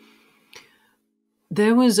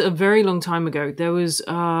 There was a very long time ago. There was,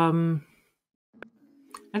 I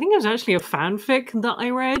think it was actually a fanfic that I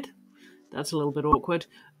read. That's a little bit awkward.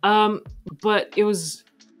 But it was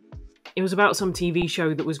about some TV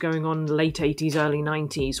show that was going on in the late 80s, early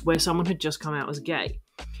 90s, where someone had just come out as gay.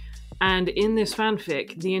 And in this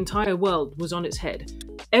fanfic, the entire world was on its head.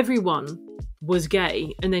 Everyone was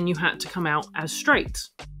gay, and then you had to come out as straight.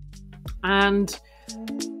 And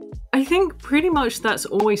I think pretty much that's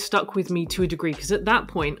always stuck with me to a degree, because at that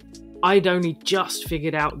point, I'd only just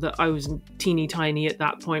figured out that I was teeny tiny at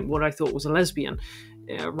that point, what I thought was a lesbian.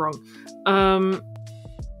 Yeah, wrong.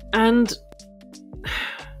 And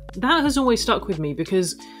that has always stuck with me,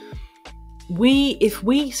 because if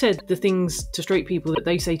we said the things to straight people that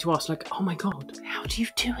they say to us, like, oh my god, how do you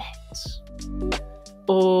do it?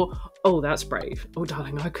 Or, oh, that's brave. Oh,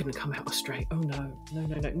 darling, I couldn't come out as straight. Oh, no.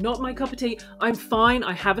 Not my cup of tea. I'm fine.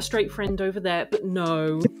 I have a straight friend over there, but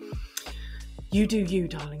no. You do you,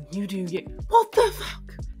 darling. You do you. What the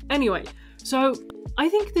fuck? Anyway, so I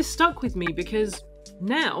think this stuck with me, because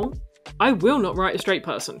now I will not write a straight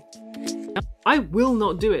person. I will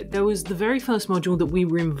not do it. There was the very first module that we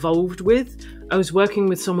were involved with. I was working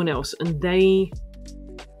with someone else, and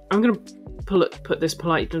I'm going to put this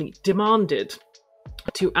politely, demanded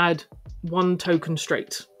to add one token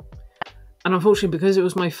straight. And unfortunately, because it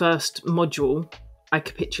was my first module, I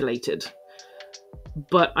capitulated.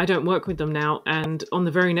 But I don't work with them now, and on the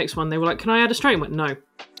very next one, they were like, can I add a straight? I went, no.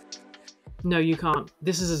 No, you can't.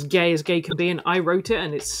 This is as gay can be, and I wrote it,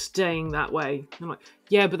 and it's staying that way. I'm like,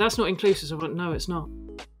 yeah, but that's not inclusive. So I'm like, no, it's not.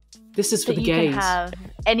 This is for the gays. You can have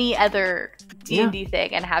any other D&D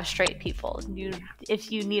thing and have straight people.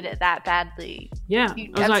 If you need it that badly. Yeah.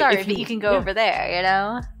 I'm sorry, but you can go over there, you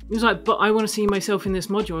know? He was like, but I want to see myself in this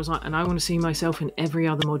module. I was like, and I want to see myself in every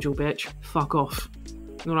other module, bitch. Fuck off.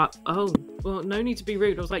 They're like, oh, well, no need to be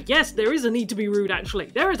rude. I was like, yes, there is a need to be rude, actually.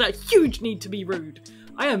 There is a huge need to be rude.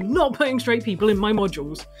 I am not putting straight people in my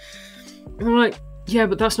modules. And I'm like, yeah,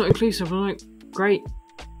 but that's not inclusive. I'm like, great.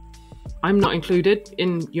 I'm not included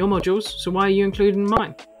in your modules, so why are you included in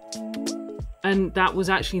mine? And that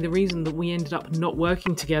was actually the reason that we ended up not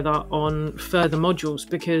working together on further modules,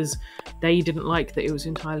 because they didn't like that it was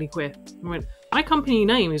entirely queer. I went, my company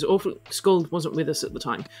name is awfully... Skald wasn't with us at the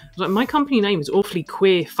time. I was like, my company name is Awfully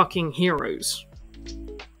Queer Fucking Heroes.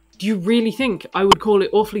 Do you really think I would call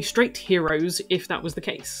it Awfully Straight Heroes if that was the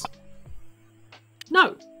case?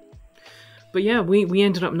 No. But yeah, we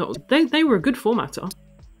ended up not... They were a good formatter.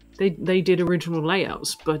 They did original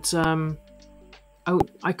layouts, but I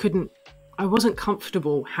wasn't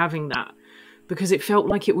comfortable having that, because it felt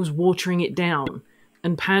like it was watering it down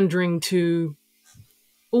and pandering to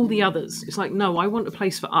all the others. It's like, no, I want a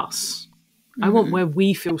place for us. I want where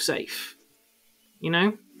we feel safe, you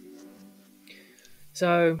know?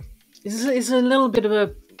 So it's a little bit of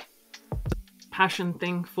a passion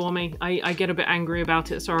thing for me. I get a bit angry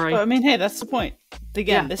about it, sorry. Well, I mean, hey, that's the point.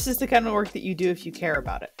 Again, this is the kind of work that you do if you care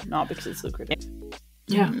about it, not because it's lucrative.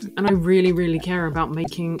 Yeah, and I really, really care about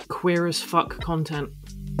making queer as fuck content.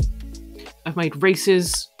 I've made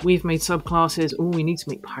races, we've made subclasses. Oh, we need to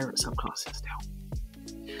make pirate subclasses now.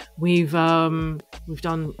 We've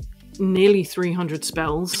done nearly 300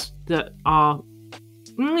 spells that are...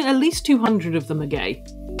 at least 200 of them are gay.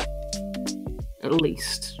 At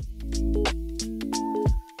least.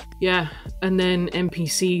 Yeah, and then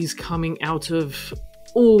NPCs coming out of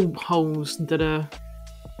all holes that are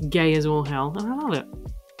gay as all hell. And I love it.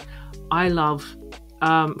 I love...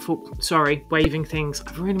 waving things.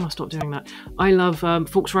 I really must stop doing that. I love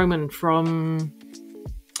Fox Roman from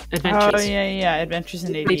Adventures. Oh, yeah. Adventures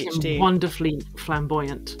in ADHD. Wonderfully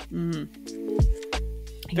flamboyant.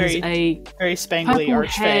 Very, He's a very spangly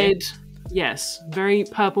archfey. Yes, very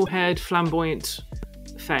purple-haired, flamboyant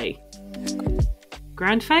fae.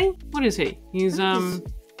 Grand fae? What is he? He's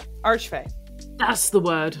archfey. That's the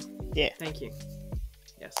word. Yeah. Thank you.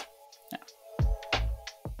 Yes.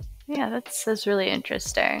 Yeah, that's really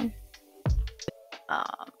interesting.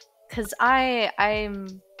 Because I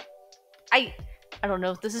don't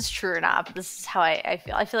know if this is true or not, but this is how I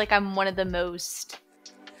feel. I feel like I'm one of the most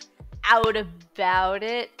out about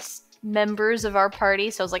it members of our party.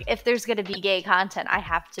 So I was like, if there's gonna be gay content, I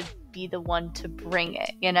have to be the one to bring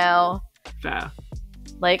it, you know? Fair.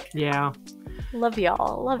 Like, yeah. Love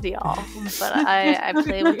y'all. But I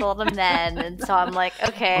play with a lot of men, and so I'm like,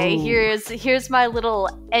 okay, here's my little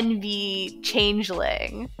envy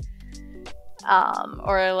changeling.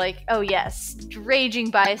 Or like, oh yes,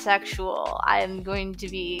 raging bisexual. I'm going to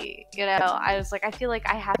be, you know, I was like, I feel like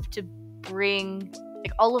I have to bring,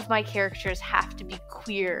 like, all of my characters have to be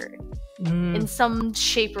queer in some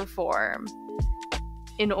shape or form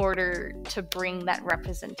in order to bring that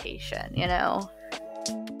representation, you know?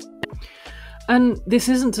 And this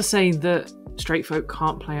isn't to say that straight folk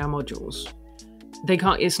can't play our modules. They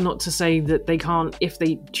can't. It's not to say that they can't if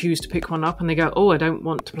they choose to pick one up and they go, oh, I don't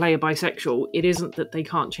want to play a bisexual. It isn't that they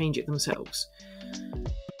can't change it themselves.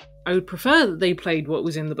 I would prefer that they played what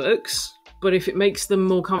was in the books, but if it makes them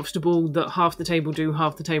more comfortable that half the table do,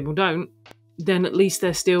 half the table don't, then at least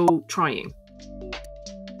they're still trying.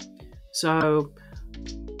 So,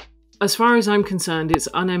 as far as I'm concerned, it's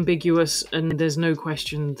unambiguous and there's no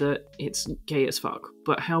question that it's gay as fuck.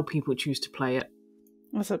 But how people choose to play it...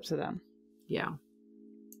 That's up to them. Yeah.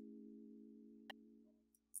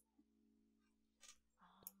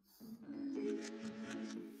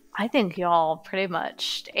 I think y'all pretty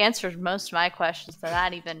much answered most of my questions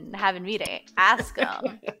without even having me to ask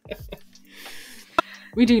them.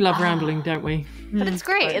 We do love rambling, don't we? But it's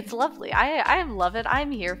great. It's lovely. I love it.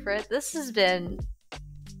 I'm here for it. This has been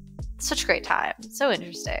such a great time. So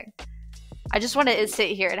interesting. I just want to sit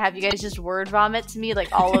here and have you guys just word vomit to me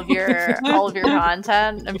like all of your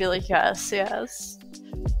content and be like, yes.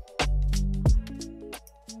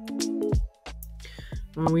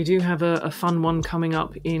 Well, we do have a fun one coming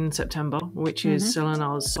up in September, which is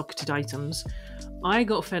Selenar's Socketed Items. I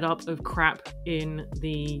got fed up of crap in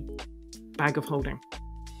the bag of holding.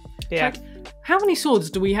 Yeah. Like, how many swords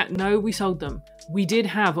do we have? No, we sold them. We did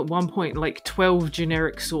have at one point like 12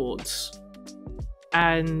 generic swords.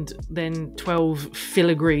 And then 12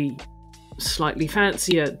 filigree, slightly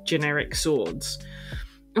fancier generic swords.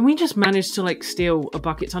 And we just managed to like steal a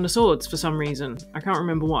bucket ton of swords for some reason. I can't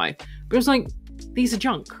remember why. But it was like, these are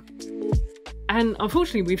junk. And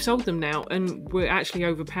unfortunately we've sold them now and we're actually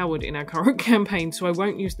overpowered in our current campaign, so I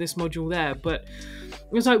won't use this module there. But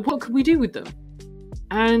it was like, what could we do with them?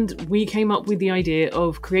 And we came up with the idea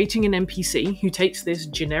of creating an NPC who takes this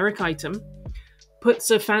generic item,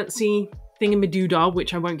 puts a fancy thingamadoodah,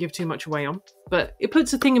 which I won't give too much away on, but it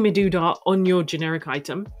puts a thingamadoodah on your generic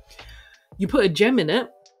item. You put a gem in it.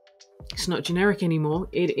 It's not generic anymore.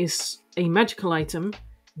 It is a magical item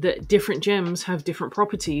that different gems have different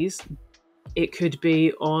properties. It could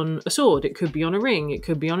be on a sword, it could be on a ring, it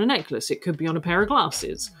could be on a necklace, it could be on a pair of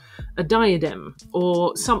glasses, a diadem,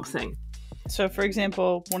 or something. So, for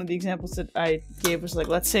example, one of the examples that I gave was like,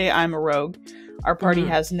 let's say I'm a rogue. Our party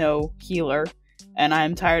has no healer, and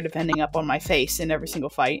I'm tired of ending up on my face in every single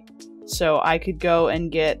fight. So I could go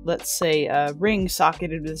and get, let's say, a ring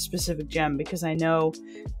socketed with a specific gem, because I know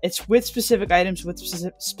it's with specific items with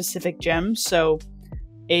specific gems. So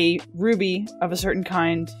a ruby of a certain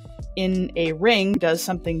kind in a ring does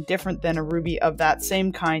something different than a ruby of that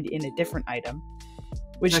same kind in a different item,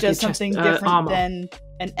 which does something different than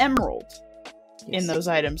an emerald in those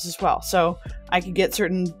items as well. So I could get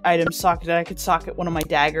certain items socketed. I could socket one of my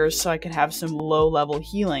daggers so I could have some low-level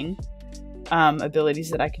healing abilities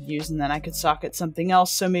that I could use, and then I could socket something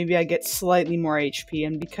else so maybe I get slightly more HP.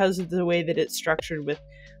 And because of the way that it's structured with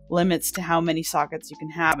limits to how many sockets you can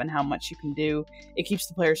have and how much you can do, it keeps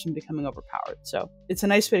the players from becoming overpowered. So it's a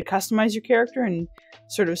nice way to customize your character and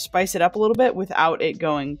sort of spice it up a little bit without it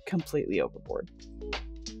going completely overboard.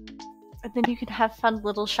 And then you can have fun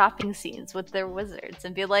little shopping scenes with their wizards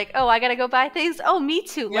and be like, oh, I gotta go buy things. Oh, me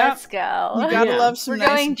too. Yep. Let's go. You gotta love some We're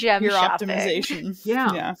going gem shopping. Optimization.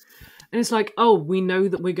 Yeah. And it's like, oh, we know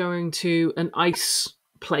that we're going to an ice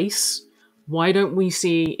place. Why don't we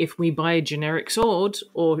see if we buy a generic sword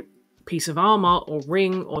or piece of armor or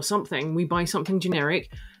ring or something, we buy something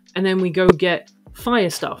generic, and then we go get fire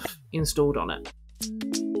stuff installed on it.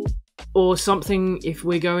 Or something, if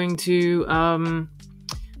we're going to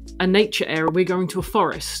a nature area, we're going to a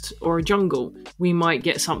forest or a jungle, we might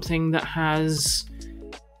get something that has,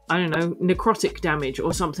 I don't know, necrotic damage,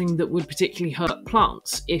 or something that would particularly hurt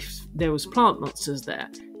plants. If there was plant monsters there,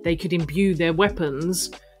 they could imbue their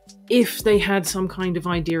weapons, if they had some kind of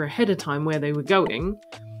idea ahead of time where they were going,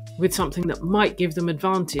 with something that might give them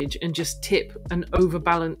advantage and just tip an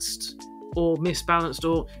overbalanced or misbalanced,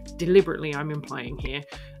 or deliberately, I'm implying here,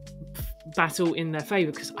 battle in their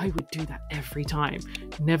favour, because I would do that every time.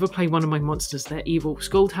 Never play one of my monsters, they're evil.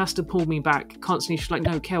 Skald has to pull me back constantly. She's like,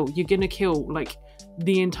 no, Kel, you're gonna kill like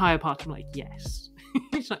the entire party. I'm like, yes.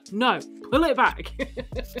 She's like, no, pull it back.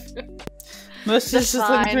 Most just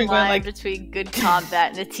looking like between good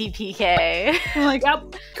combat and a TPK. I'm like,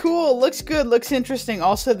 yep, cool, looks good, looks interesting.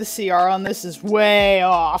 Also, the CR on this is way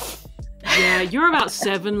off. Yeah, you're about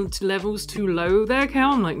 7 levels too low there,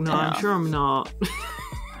 Kel. I'm like, no, I'm sure I'm not.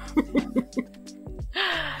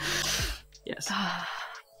 Yes.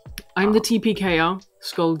 I'm the TPKer.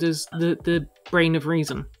 Skald is the brain of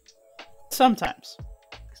reason. Sometimes.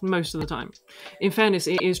 Most of the time. In fairness,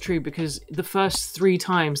 it is true, because the first 3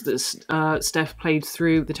 times that Steph played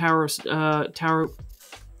through the Tower,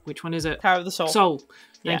 which one is it? Tower of the Soul. Soul.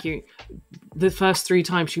 Thank you. The first 3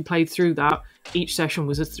 times she played through that, each session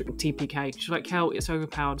was a TPK. She's like, Kel, it's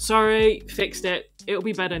overpowered. Sorry, fixed it. It'll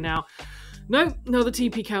be better now. No, the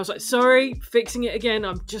TPK. I was like, sorry, fixing it again.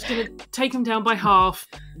 I'm just going to take them down by half.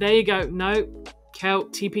 There you go. No, Kel,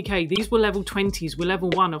 TPK. These were level 20s. We're level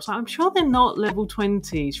 1. I was like, I'm sure they're not level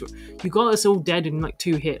 20s. You got us all dead in like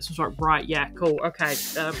 2 hits. I was like, right, yeah, cool, okay.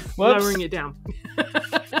 Lowering it down.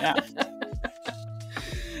 Yeah.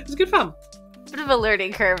 It was good fun. Bit of a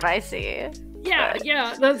learning curve, I see. Yeah,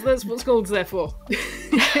 that's what Skald's there for.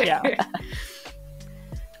 Yeah.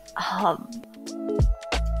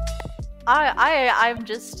 I'm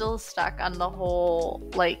just still stuck on the whole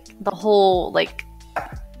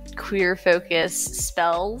queer focus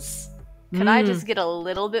spells. Can I just get a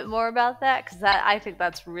little bit more about that? Because I think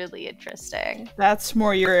that's really interesting. That's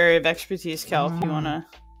more your area of expertise, Kel, if you want to.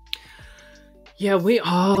 Yeah,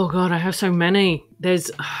 oh god, I have so many.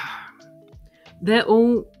 They're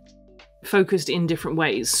all focused in different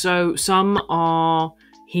ways. So some are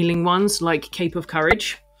healing ones, like Cape of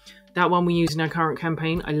Courage. That one we use in our current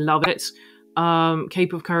campaign. I love it.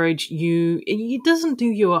 Cape of Courage, it doesn't do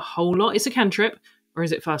you a whole lot. It's a cantrip. Or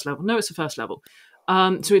is it first level? No, it's the first level.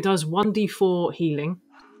 So it does 1d4 healing.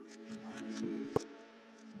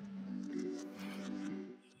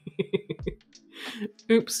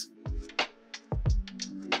 Oops.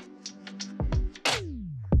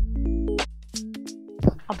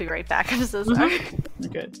 I'll be right back. I'm so sorry. You're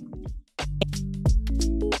good.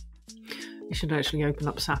 You should actually open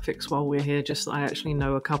up Sapphics while we're here, just so I actually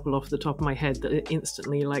know a couple off the top of my head that are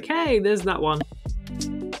instantly like, hey, there's that one.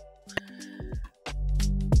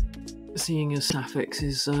 Seeing as Sapphics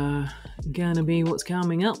is gonna be what's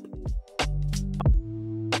coming up.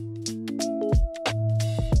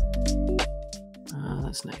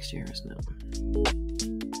 That's next year, isn't it?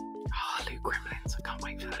 Oh, Loot Gremlins. I can't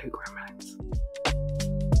wait for Loot Gremlins.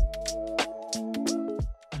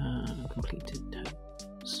 Completed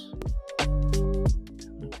tomes.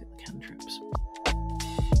 Look at the cantrips.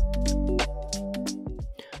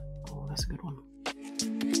 Oh, that's a good one.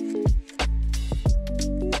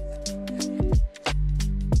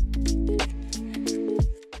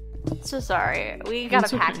 So sorry. We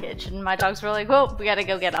got a package, and my dogs were like, "Whoa, we gotta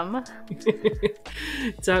go get them."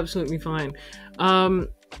 It's absolutely fine.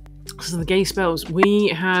 So the gay spells, we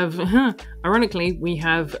have, ironically, we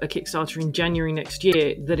have a Kickstarter in January next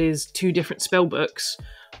year that is 2 different spell books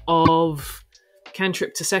of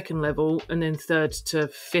cantrip to 2nd level and then 3rd to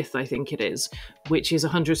 5th, I think it is, which is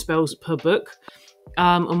 100 spells per book.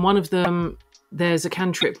 And one of them, there's a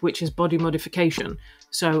cantrip which is body modification.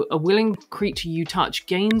 So a willing creature you touch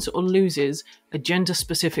gains or loses a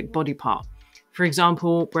gender-specific body part. For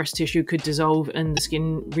example, breast tissue could dissolve and the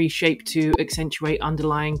skin reshape to accentuate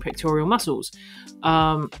underlying pectoral muscles.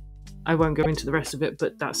 I won't go into the rest of it,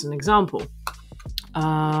 but that's an example.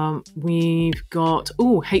 We've got,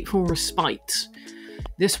 Hateful Respite.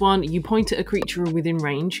 This one, you point at a creature within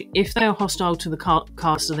range. If they are hostile to the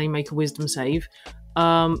caster, they make a wisdom save.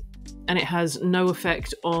 And it has no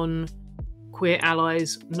effect on queer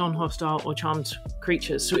allies, non-hostile or charmed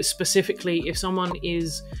creatures. So it's specifically if someone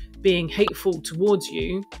is being hateful towards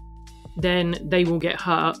you, then they will get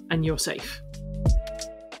hurt and you're safe.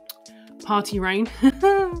 Party Rain.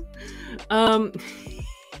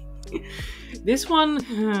 This one,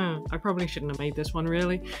 I probably shouldn't have made this one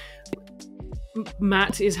really.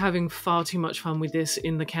 Matt is having far too much fun with this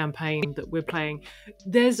in the campaign that we're playing.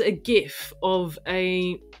 There's a gif of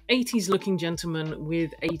a 80s looking gentleman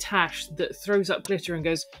with a tash that throws up glitter and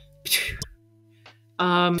goes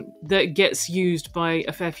that gets used by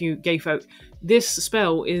a fair few gay folk. This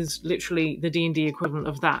spell is literally the D&D equivalent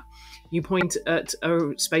of that. You point at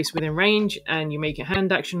a space within range and you make a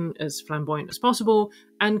hand action as flamboyant as possible,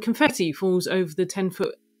 and confetti falls over the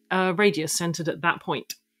 10-foot radius centered at that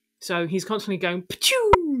point. So he's constantly going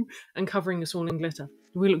pa-choo and covering us all in glitter.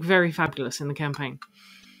 We look very fabulous in the campaign.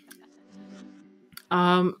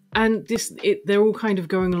 And they're all kind of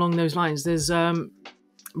going along those lines. There's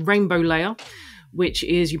Rainbow Layer, which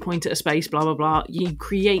is you point at a space, blah, blah, blah. You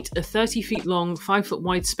create a 30 feet long, 5 foot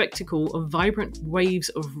wide spectacle of vibrant waves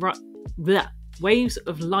of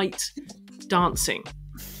light dancing.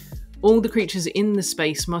 All the creatures in the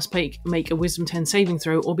space must make a Wisdom 10 saving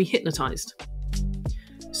throw or be hypnotized.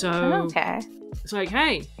 So it's like,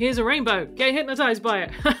 hey, here's a rainbow. Get hypnotized by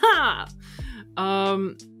it.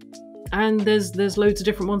 And there's loads of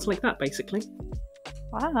different ones like that, basically.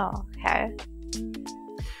 Wow. Okay.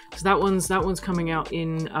 So that one's coming out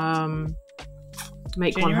in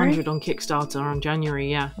Make January? 100 on Kickstarter on January.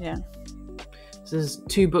 Yeah. Yeah. So there's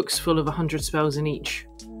 2 books full of 100 spells in each.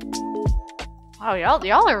 Wow,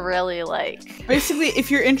 y'all are really like. Basically, if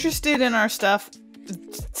you're interested in our stuff,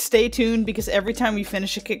 stay tuned, because every time we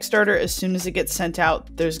finish a Kickstarter, as soon as it gets sent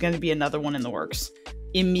out, there's going to be another one in the works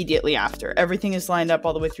immediately after. Everything is lined up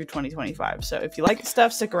all the way through 2025. So if you like the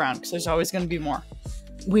stuff, stick around, because there's always going to be more.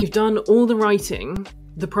 We've done all the writing.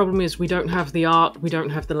 The problem is we don't have the art, we don't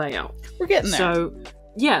have the layout. We're getting there. So,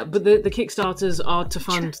 yeah, but the Kickstarters are to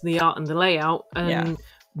fund the art and the layout. And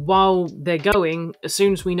while they're going, as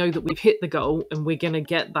soon as we know that we've hit the goal and we're going to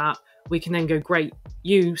get that, we can then go, great,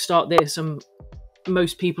 you start this. And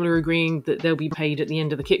most people are agreeing that they'll be paid at the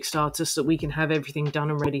end of the Kickstarter so that we can have everything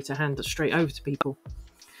done and ready to hand it straight over to people.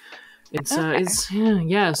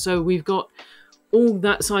 So we've got all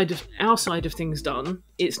that side of our side of things done.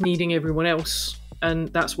 It's needing everyone else, and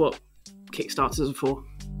that's what Kickstarters are for.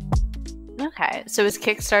 Okay, so is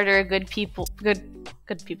Kickstarter a good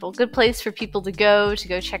place for people to go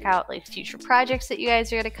check out like future projects that you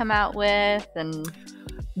guys are going to come out with? And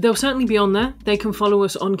they'll certainly be on there. They can follow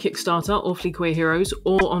us on Kickstarter, Awfully Queer Heroes,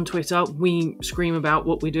 or on Twitter. We scream about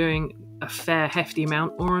what we're doing a fair hefty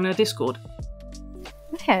amount, or on our Discord.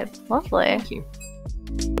 Okay, lovely. Thank you.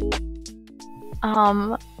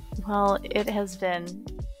 Well, it has been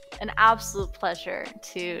an absolute pleasure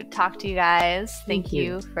to talk to you guys. Thank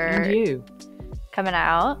you for coming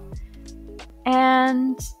out.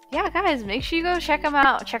 And yeah, guys, make sure you go check them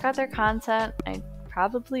out. Check out their content. I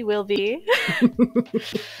probably will be.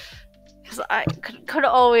 Because I could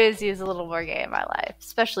always use a little more gay in my life,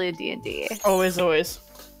 especially in D&D. Always.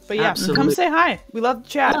 But yeah, Absolutely. Come say hi. We love to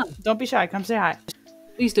chat. Yeah. Don't be shy. Come say hi.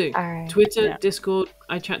 Please do. All right. Twitter, Discord,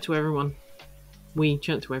 I chat to everyone. We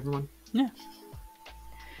chat to everyone. Yeah.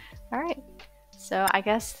 All right. So I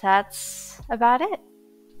guess that's about it.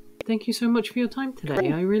 Thank you so much for your time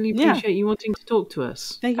today. I really appreciate you wanting to talk to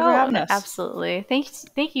us. Thank you for having us. Absolutely.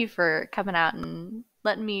 Thank you for coming out and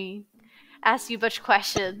letting me ask you a bunch of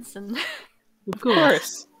questions. And Of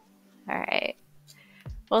course. All right.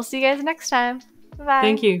 We'll see you guys next time. Bye.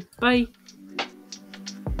 Thank you. Bye.